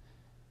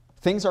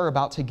 things are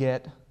about to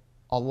get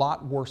a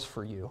lot worse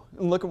for you.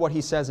 And look at what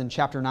he says in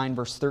chapter 9,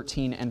 verse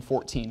 13 and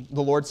 14.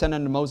 The Lord said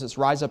unto Moses,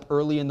 rise up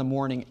early in the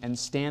morning and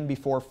stand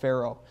before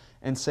Pharaoh,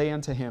 and say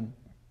unto him,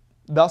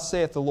 thus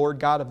saith the Lord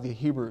God of the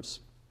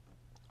Hebrews,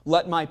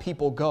 let my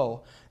people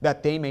go,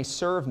 that they may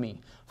serve me.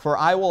 For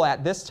I will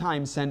at this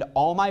time send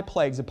all my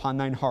plagues upon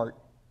thine heart,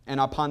 and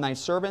upon thy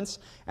servants,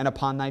 and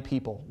upon thy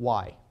people.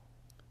 Why?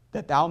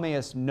 That thou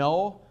mayest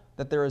know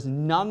that there is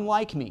none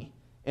like me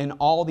in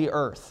all the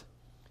earth.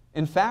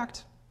 In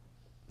fact,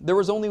 there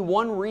was only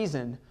one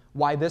reason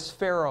why this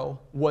Pharaoh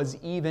was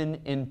even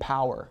in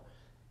power.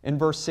 In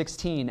verse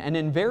 16, and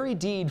in very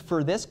deed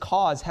for this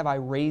cause have I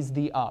raised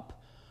thee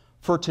up,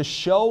 for to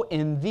show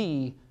in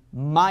thee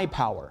my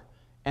power,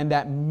 and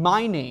that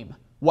my name,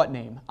 what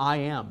name? I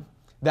am,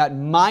 that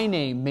my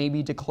name may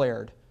be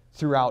declared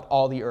throughout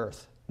all the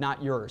earth.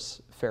 Not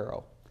yours,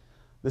 Pharaoh.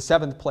 The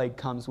seventh plague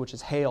comes, which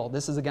is hail.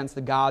 This is against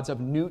the gods of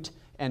Nut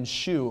and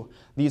Shu.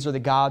 These are the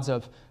gods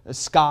of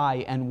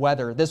sky and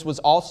weather. This was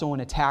also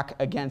an attack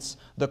against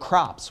the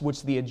crops,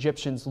 which the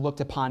Egyptians looked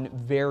upon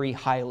very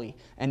highly.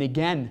 And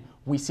again,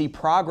 we see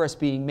progress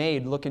being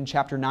made. Look in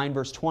chapter 9,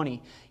 verse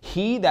 20.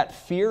 He that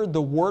feared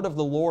the word of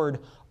the Lord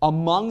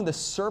among the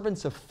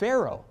servants of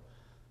Pharaoh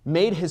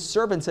made his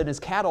servants and his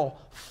cattle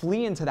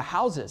flee into the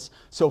houses.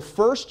 So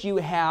first you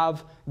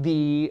have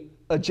the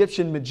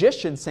Egyptian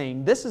magician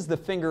saying, this is the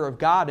finger of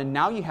God. And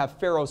now you have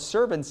Pharaoh's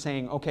servants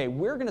saying, okay,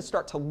 we're going to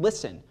start to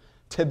listen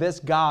to this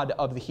God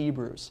of the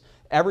Hebrews.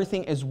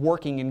 Everything is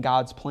working in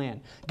God's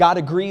plan. God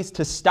agrees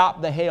to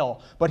stop the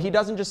hail, but he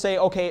doesn't just say,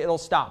 okay, it'll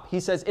stop. He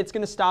says it's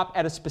going to stop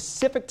at a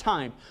specific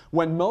time.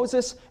 When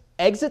Moses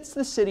exits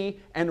the city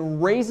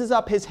and raises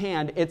up his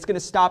hand, it's going to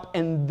stop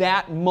in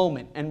that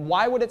moment. And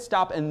why would it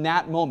stop in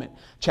that moment?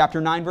 Chapter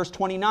 9, verse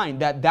 29,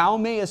 that thou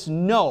mayest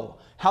know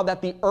how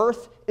that the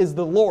earth is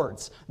the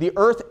Lord's. The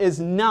earth does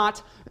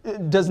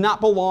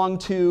not belong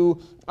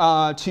to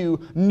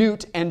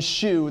Nut and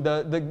Shu,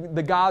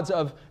 the gods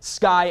of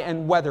sky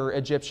and weather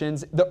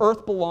Egyptians. The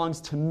earth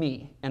belongs to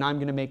me, and I'm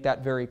going to make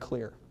that very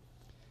clear.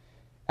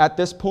 At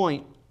this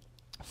point,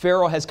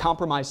 Pharaoh has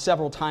compromised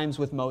several times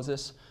with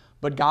Moses,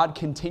 but God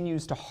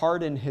continues to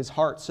harden his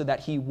heart so that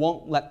he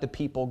won't let the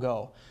people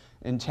go.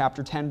 In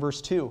chapter 10,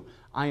 verse 2,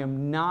 I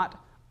am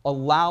not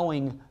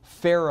allowing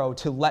Pharaoh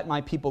to let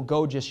my people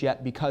go just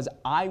yet because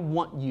I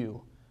want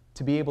you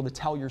to be able to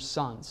tell your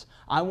sons.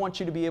 I want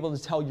you to be able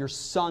to tell your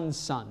sons'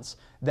 sons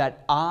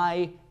that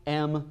I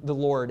am the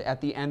Lord at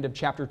the end of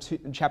chapter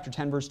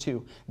 10, verse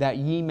 2, that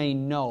ye may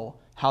know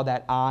how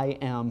that I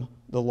am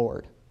the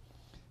Lord.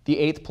 The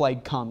eighth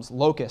plague comes,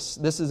 locusts.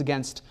 This is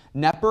against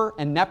Neper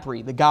and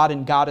Nepri, the god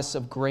and goddess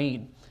of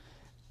grain.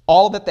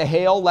 All that the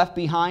hail left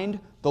behind,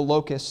 the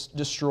locusts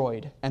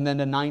destroyed. And then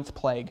the ninth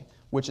plague,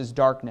 which is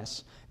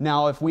darkness.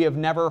 Now, if we have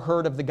never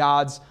heard of the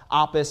gods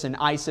Apis and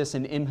Isis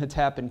and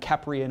Imhotep and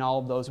Khepri and all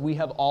of those, we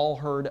have all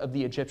heard of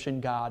the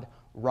Egyptian god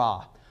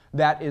Ra.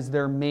 That is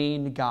their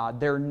main god,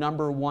 their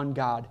number one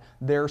god,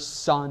 their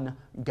sun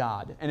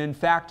god. And in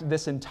fact,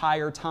 this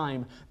entire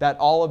time that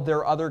all of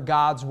their other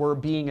gods were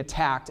being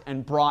attacked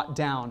and brought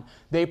down,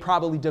 they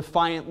probably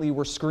defiantly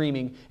were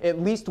screaming,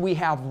 at least we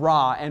have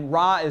Ra, and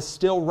Ra is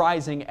still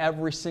rising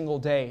every single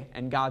day.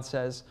 And God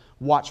says,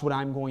 watch what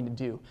I'm going to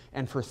do.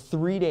 And for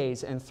 3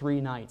 days and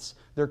 3 nights,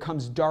 there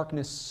comes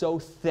darkness so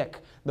thick,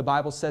 the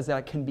Bible says that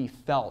it can be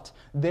felt.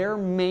 Their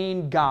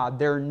main god,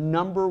 their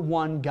number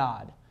one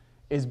god,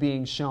 is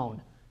being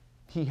shown.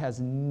 He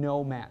is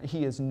no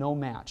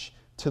match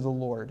to the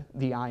Lord,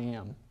 the I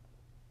Am.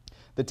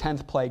 The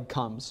 10th plague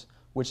comes,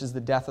 which is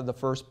the death of the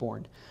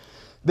firstborn.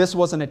 This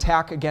was an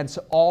attack against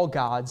all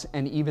gods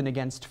and even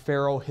against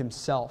Pharaoh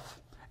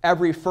himself.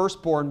 Every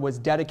firstborn was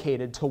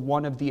dedicated to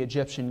one of the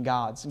Egyptian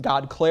gods.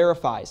 God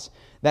clarifies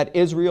that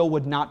Israel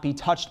would not be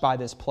touched by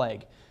this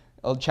plague.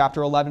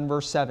 Chapter 11,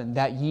 verse 7,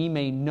 that ye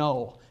may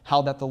know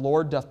how that the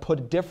Lord doth put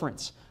a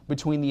difference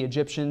between the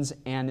Egyptians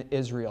and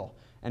Israel.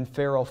 And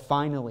Pharaoh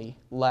finally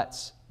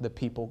lets the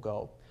people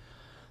go.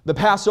 The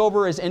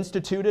Passover is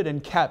instituted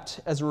and kept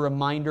as a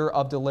reminder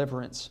of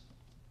deliverance.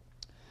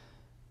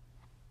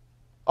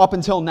 Up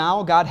until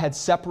now, God had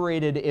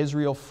separated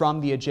Israel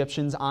from the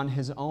Egyptians on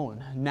his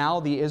own. Now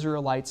the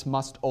Israelites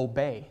must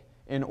obey.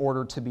 in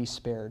order to be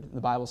spared. The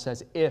Bible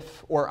says,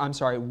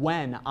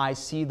 when I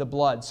see the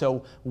blood.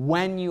 So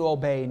when you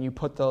obey and you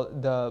put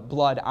the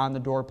blood on the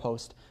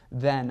doorpost,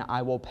 then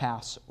I will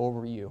pass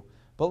over you.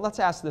 But let's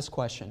ask this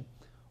question.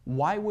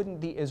 Why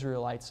wouldn't the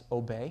Israelites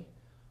obey?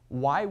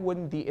 Why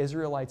wouldn't the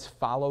Israelites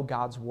follow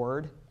God's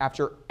word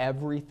after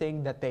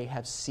everything that they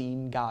have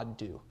seen God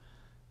do?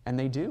 And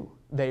they do.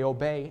 They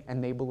obey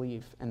and they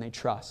believe and they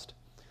trust.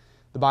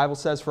 The Bible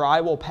says, "For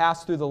I will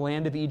pass through the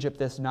land of Egypt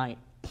this night,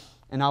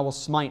 and I will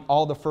smite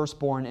all the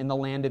firstborn in the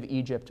land of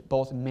Egypt,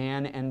 both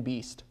man and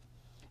beast.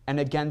 And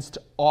against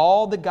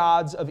all the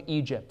gods of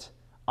Egypt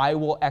I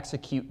will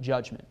execute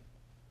judgment.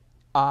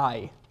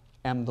 I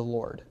am the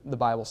Lord," the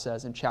Bible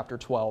says in chapter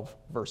 12,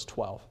 verse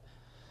 12.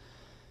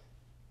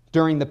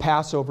 During the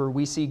Passover,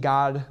 we see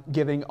God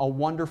giving a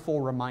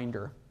wonderful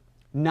reminder,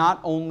 not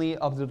only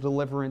of the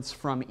deliverance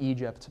from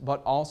Egypt,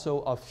 but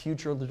also of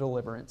future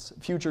deliverance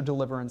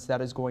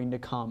that is going to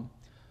come.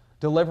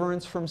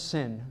 Deliverance from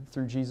sin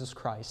through Jesus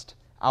Christ,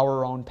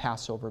 our own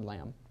Passover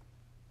lamb.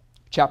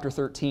 Chapter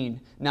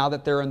 13, now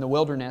that they're in the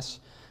wilderness,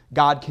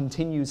 God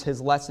continues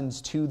his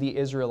lessons to the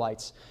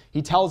Israelites.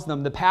 He tells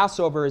them the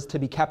Passover is to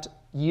be kept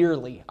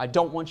yearly. I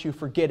don't want you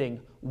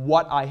forgetting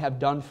what I have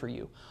done for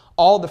you.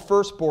 All the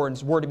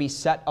firstborns were to be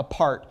set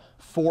apart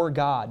for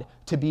God,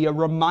 to be a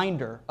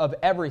reminder of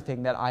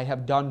everything that I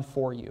have done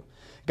for you.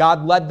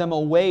 God led them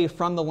away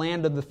from the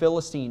land of the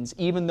Philistines,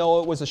 even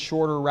though it was a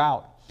shorter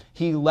route.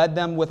 He led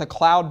them with a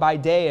cloud by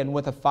day and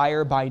with a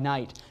fire by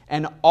night.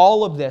 And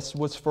all of this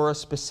was for a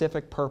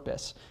specific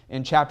purpose.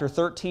 In chapter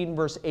 13,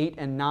 verse 8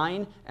 and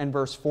 9, and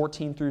verse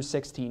 14 through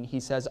 16, he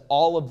says,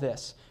 all of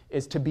this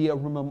is to be a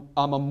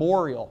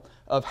memorial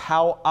of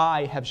how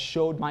I have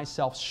showed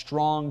myself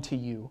strong to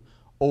you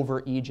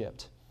over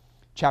Egypt.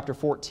 Chapter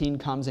 14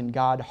 comes and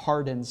God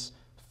hardens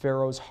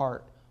Pharaoh's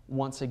heart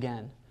once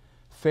again.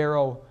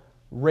 Pharaoh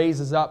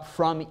raises up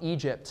from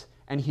Egypt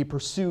and he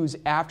pursues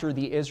after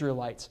the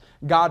Israelites.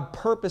 God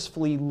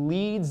purposefully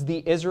leads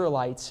the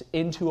Israelites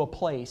into a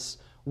place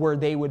where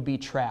they would be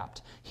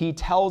trapped. He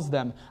tells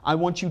them, I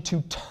want you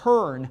to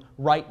turn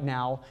right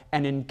now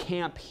and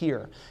encamp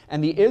here.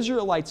 And the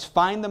Israelites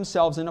find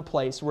themselves in a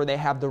place where they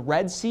have the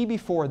Red Sea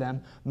before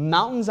them,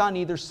 mountains on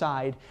either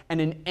side,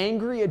 and an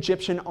angry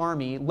Egyptian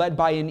army led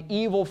by an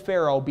evil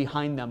Pharaoh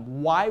behind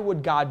them. Why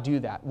would God do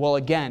that? Well,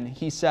 again,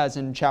 he says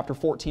in chapter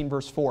 14,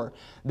 verse 4,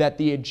 that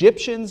the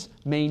Egyptians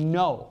may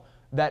know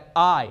that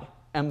I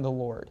am the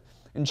Lord.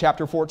 In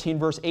chapter 14,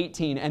 verse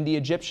 18, and the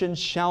Egyptians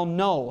shall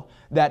know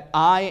that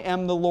I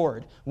am the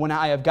Lord when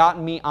I have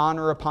gotten me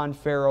honor upon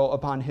Pharaoh,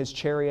 upon his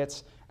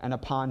chariots, and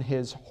upon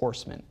his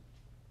horsemen.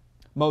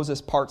 Moses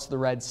parts the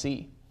Red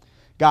Sea.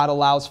 God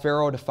allows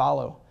Pharaoh to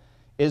follow.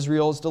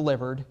 Israel is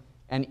delivered,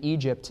 and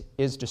Egypt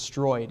is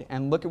destroyed.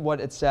 And look at what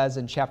it says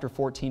in chapter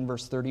 14,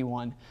 verse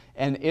 31.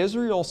 And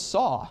Israel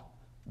saw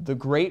the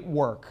great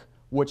work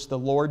which the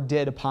Lord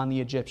did upon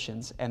the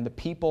Egyptians, and the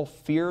people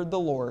feared the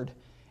Lord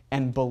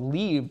and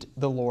believed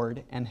the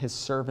Lord and his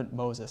servant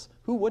Moses.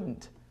 Who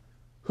wouldn't?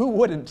 Who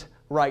wouldn't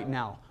right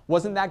now?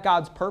 Wasn't that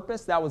God's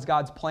purpose? That was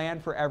God's plan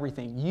for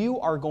everything.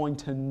 You are going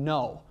to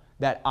know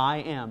that I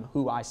am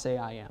who I say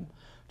I am.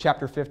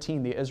 Chapter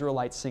 15, the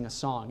Israelites sing a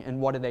song.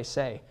 And what do they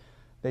say?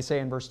 They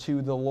say in verse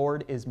 2, the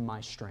Lord is my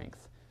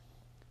strength.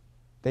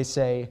 They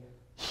say,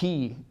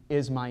 He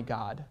is my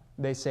God.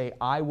 They say,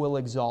 I will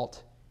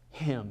exalt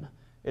Him.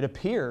 It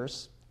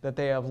appears that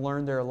they have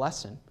learned their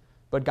lesson,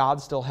 but God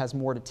still has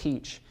more to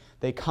teach.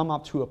 They come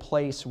up to a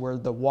place where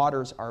the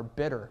waters are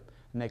bitter,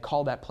 and they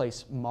call that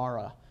place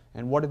Marah.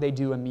 And what do they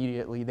do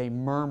immediately? They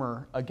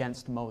murmur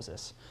against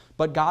Moses.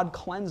 But God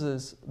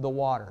cleanses the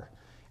water,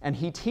 and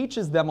He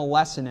teaches them a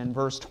lesson in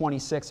verse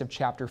 26 of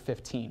chapter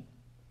 15.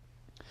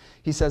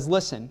 He says,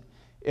 listen,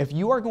 if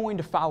you are going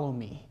to follow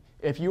me,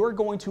 if you are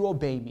going to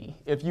obey me,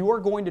 if you are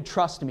going to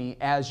trust me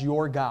as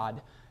your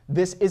God,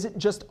 this isn't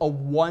just a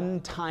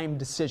one-time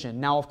decision.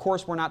 Now, of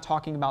course, we're not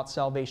talking about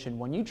salvation.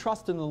 When you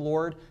trust in the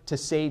Lord to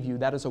save you,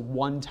 that is a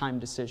one-time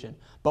decision.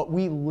 But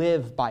we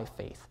live by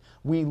faith.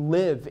 We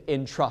live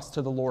in trust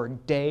to the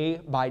Lord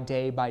day by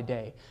day by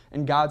day.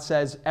 And God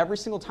says, every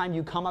single time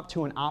you come up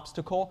to an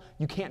obstacle,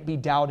 you can't be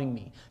doubting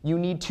me. You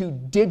need to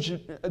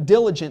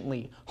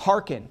diligently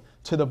hearken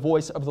to the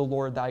voice of the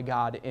Lord thy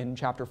God in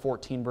chapter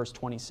 14, verse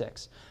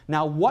 26.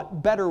 Now,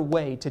 what better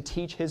way to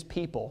teach His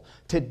people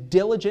to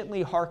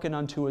diligently hearken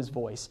unto His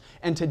voice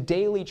and to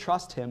daily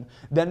trust Him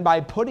than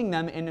by putting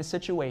them in a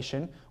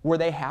situation where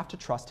they have to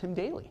trust Him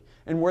daily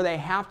and where they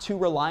have to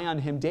rely on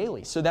Him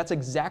daily. So that's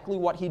exactly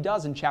what He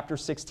does in chapter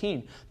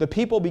 16. The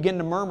people begin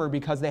to murmur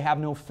because they have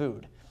no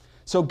food.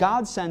 So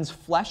God sends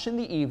flesh in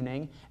the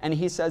evening, and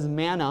He says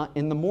manna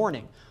in the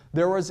morning.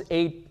 There was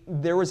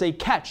a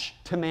catch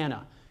to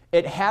manna.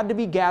 It had to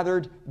be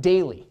gathered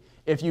daily.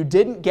 If you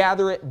didn't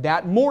gather it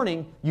that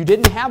morning, you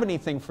didn't have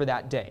anything for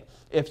that day.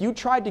 If you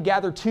tried to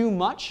gather too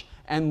much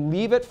and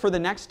leave it for the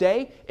next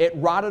day, it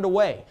rotted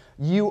away.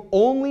 You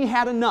only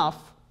had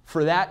enough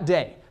for that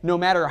day. No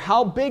matter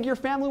how big your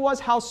family was,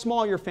 how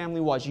small your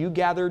family was, you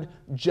gathered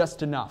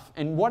just enough.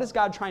 And what is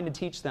God trying to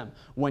teach them?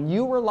 When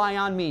you rely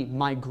on me,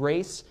 my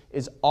grace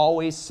is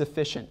always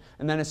sufficient.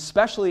 And then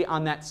especially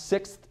on that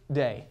sixth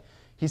day,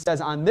 he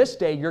says, on this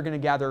day, you're going to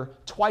gather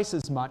twice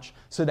as much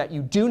so that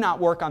you do not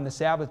work on the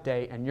Sabbath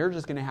day, and you're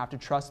just going to have to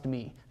trust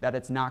me that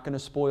it's not going to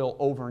spoil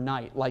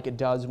overnight like it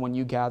does when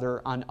you gather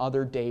on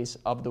other days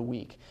of the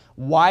week.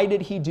 Why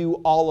did he do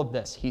all of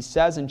this? He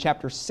says in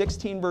chapter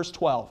 16, verse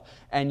 12,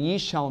 and ye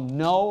shall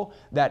know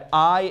that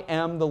I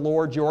am the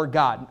Lord your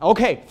God.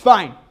 Okay,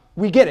 fine.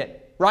 We get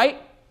it, right?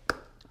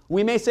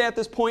 We may say at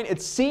this point,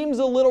 it seems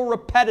a little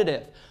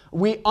repetitive.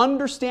 We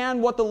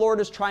understand what the Lord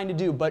is trying to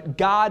do, but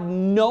God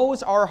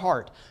knows our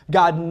heart.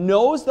 God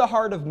knows the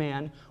heart of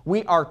man.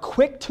 We are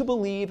quick to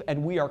believe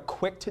and we are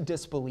quick to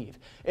disbelieve.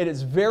 It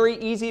is very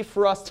easy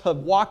for us to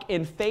walk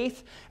in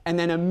faith and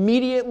then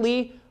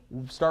immediately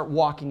start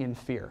walking in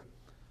fear.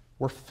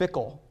 We're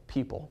fickle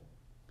people.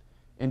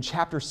 In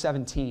chapter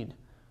 17,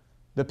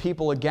 the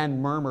people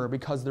again murmur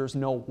because there's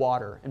no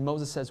water. And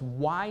Moses says,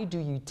 why do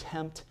you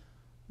tempt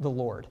the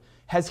Lord?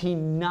 Has he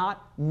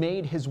not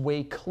made his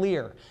way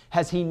clear?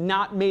 Has he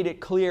not made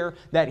it clear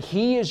that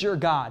he is your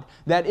God?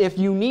 That if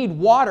you need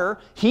water,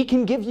 he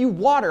can give you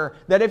water.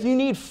 That if you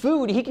need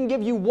food, he can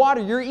give you water.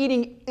 You're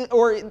eating,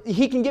 or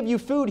he can give you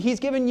food. He's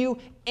given you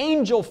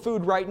angel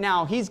food right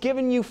now. He's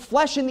given you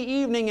flesh in the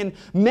evening and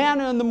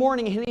manna in the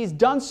morning. And he's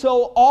done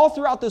so all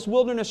throughout this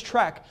wilderness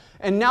trek.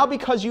 And now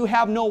because you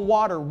have no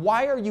water,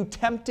 why are you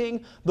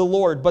tempting the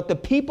Lord? But the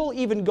people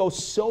even go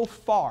so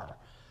far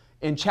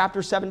in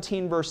chapter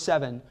 17, verse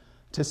 7,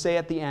 to say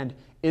at the end,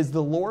 is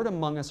the Lord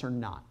among us or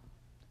not?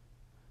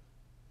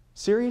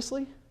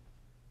 Seriously?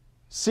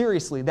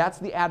 Seriously, that's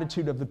the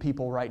attitude of the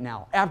people right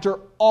now. After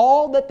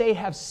all that they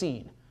have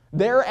seen,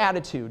 their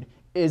attitude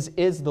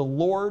is the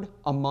Lord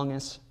among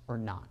us or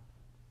not?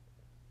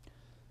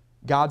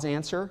 God's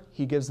answer,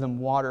 he gives them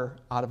water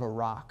out of a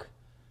rock.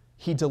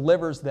 He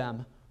delivers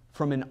them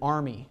from an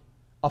army,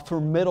 a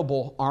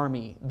formidable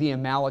army, the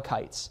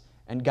Amalekites.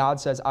 And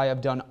God says, I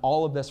have done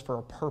all of this for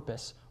a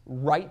purpose.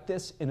 Write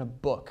this in a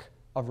book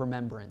of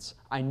remembrance.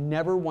 I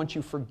never want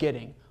you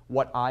forgetting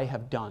what I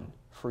have done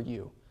for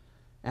you.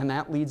 And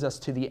that leads us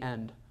to the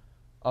end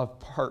of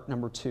part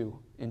number 2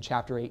 in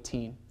chapter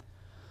 18.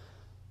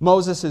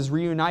 Moses is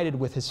reunited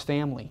with his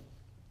family.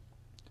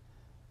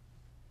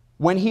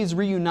 When he's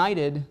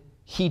reunited,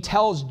 he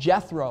tells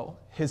Jethro,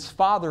 his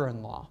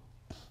father-in-law,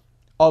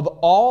 of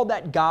all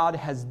that God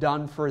has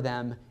done for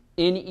them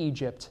in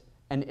Egypt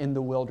and in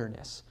the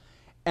wilderness.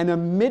 And a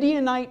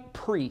Midianite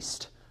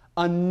priest,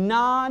 a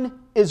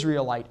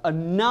non-Israelite, a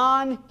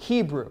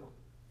non-Hebrew,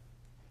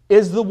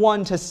 is the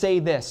one to say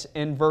this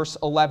in verse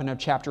 11 of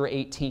chapter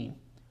 18.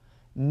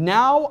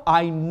 Now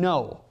I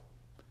know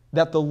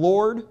that the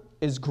Lord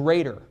is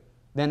greater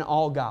than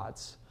all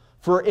gods.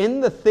 For in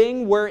the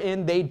thing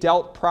wherein they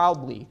dealt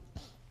proudly,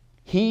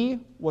 he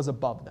was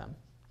above them.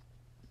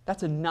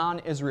 That's a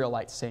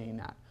non-Israelite saying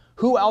that.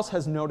 Who else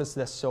has noticed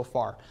this so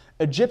far?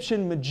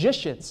 Egyptian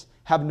magicians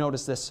have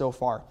noticed this so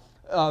far.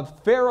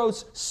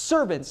 Pharaoh's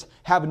servants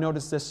have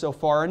noticed this so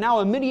far. And now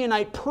a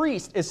Midianite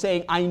priest is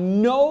saying, I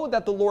know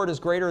that the Lord is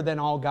greater than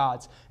all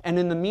gods. And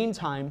in the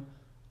meantime,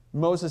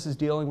 Moses is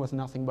dealing with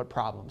nothing but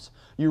problems.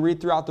 You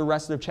read throughout the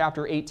rest of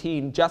chapter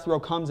 18,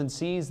 Jethro comes and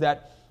sees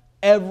that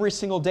every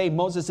single day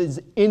Moses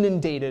is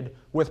inundated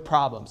with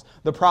problems.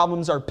 The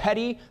problems are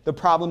petty, the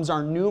problems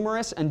are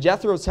numerous, and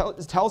Jethro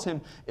tells him,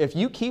 if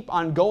you keep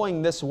on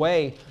going this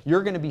way,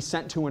 you're going to be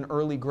sent to an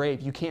early grave.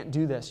 You can't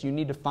do this. You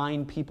need to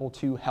find people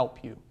to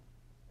help you.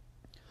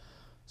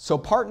 So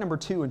part number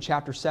 2 in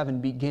chapter 7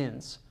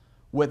 begins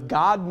with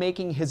God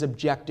making his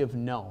objective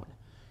known.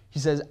 He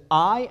says,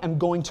 I am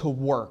going to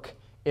work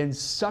in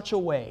such a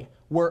way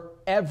where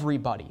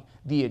everybody,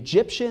 the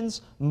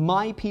Egyptians,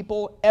 my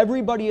people,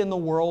 everybody in the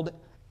world,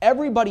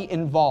 everybody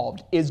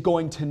involved is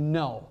going to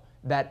know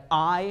that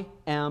I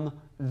am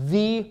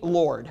the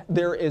Lord.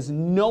 There is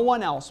no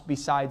one else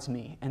besides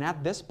me. And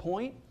at this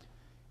point,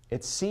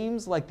 it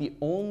seems like the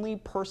only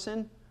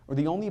person or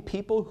the only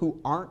people who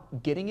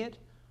aren't getting it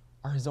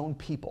are his own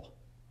people.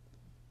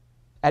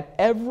 At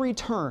every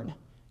turn,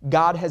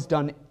 God has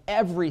done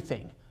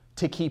everything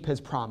to keep his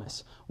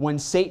promise. When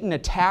Satan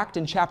attacked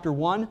in chapter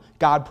 1,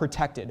 God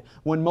protected.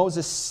 When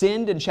Moses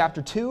sinned in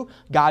chapter 2,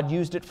 God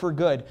used it for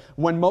good.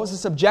 When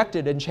Moses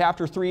objected in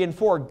chapter 3 and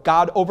 4,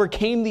 God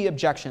overcame the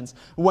objections.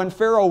 When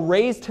Pharaoh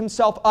raised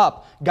himself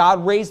up,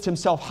 God raised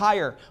himself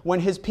higher. When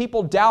his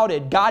people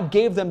doubted, God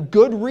gave them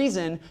good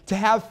reason to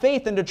have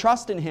faith and to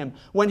trust in him.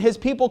 When his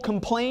people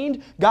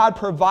complained, God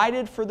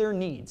provided for their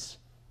needs.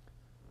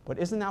 But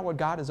isn't that what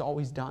God has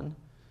always done?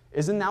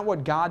 Isn't that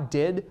what God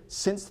did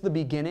since the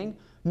beginning?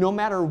 No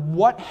matter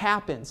what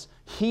happens,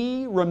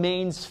 he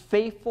remains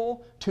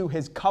faithful to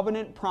his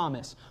covenant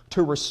promise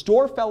to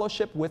restore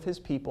fellowship with his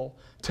people,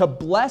 to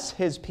bless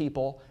his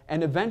people,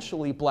 and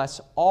eventually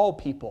bless all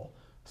people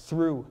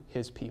through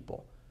his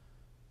people.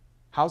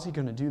 How's he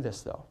going to do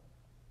this, though?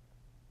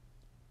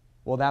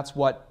 Well, that's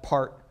what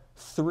part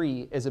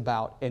 3 is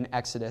about in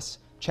Exodus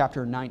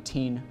chapter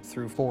 19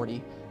 through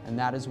 40, and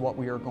that is what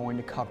we are going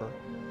to cover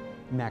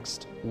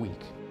next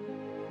week.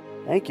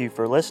 Thank you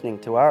for listening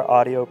to our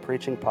audio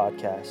preaching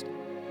podcast.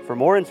 For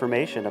more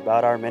information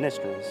about our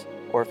ministries,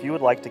 or if you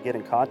would like to get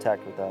in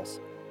contact with us,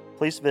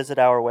 please visit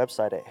our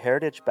website at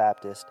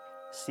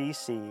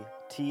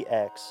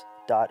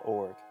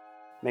heritagebaptistcctx.org.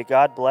 May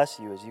God bless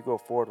you as you go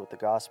forward with the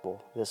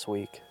gospel this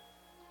week.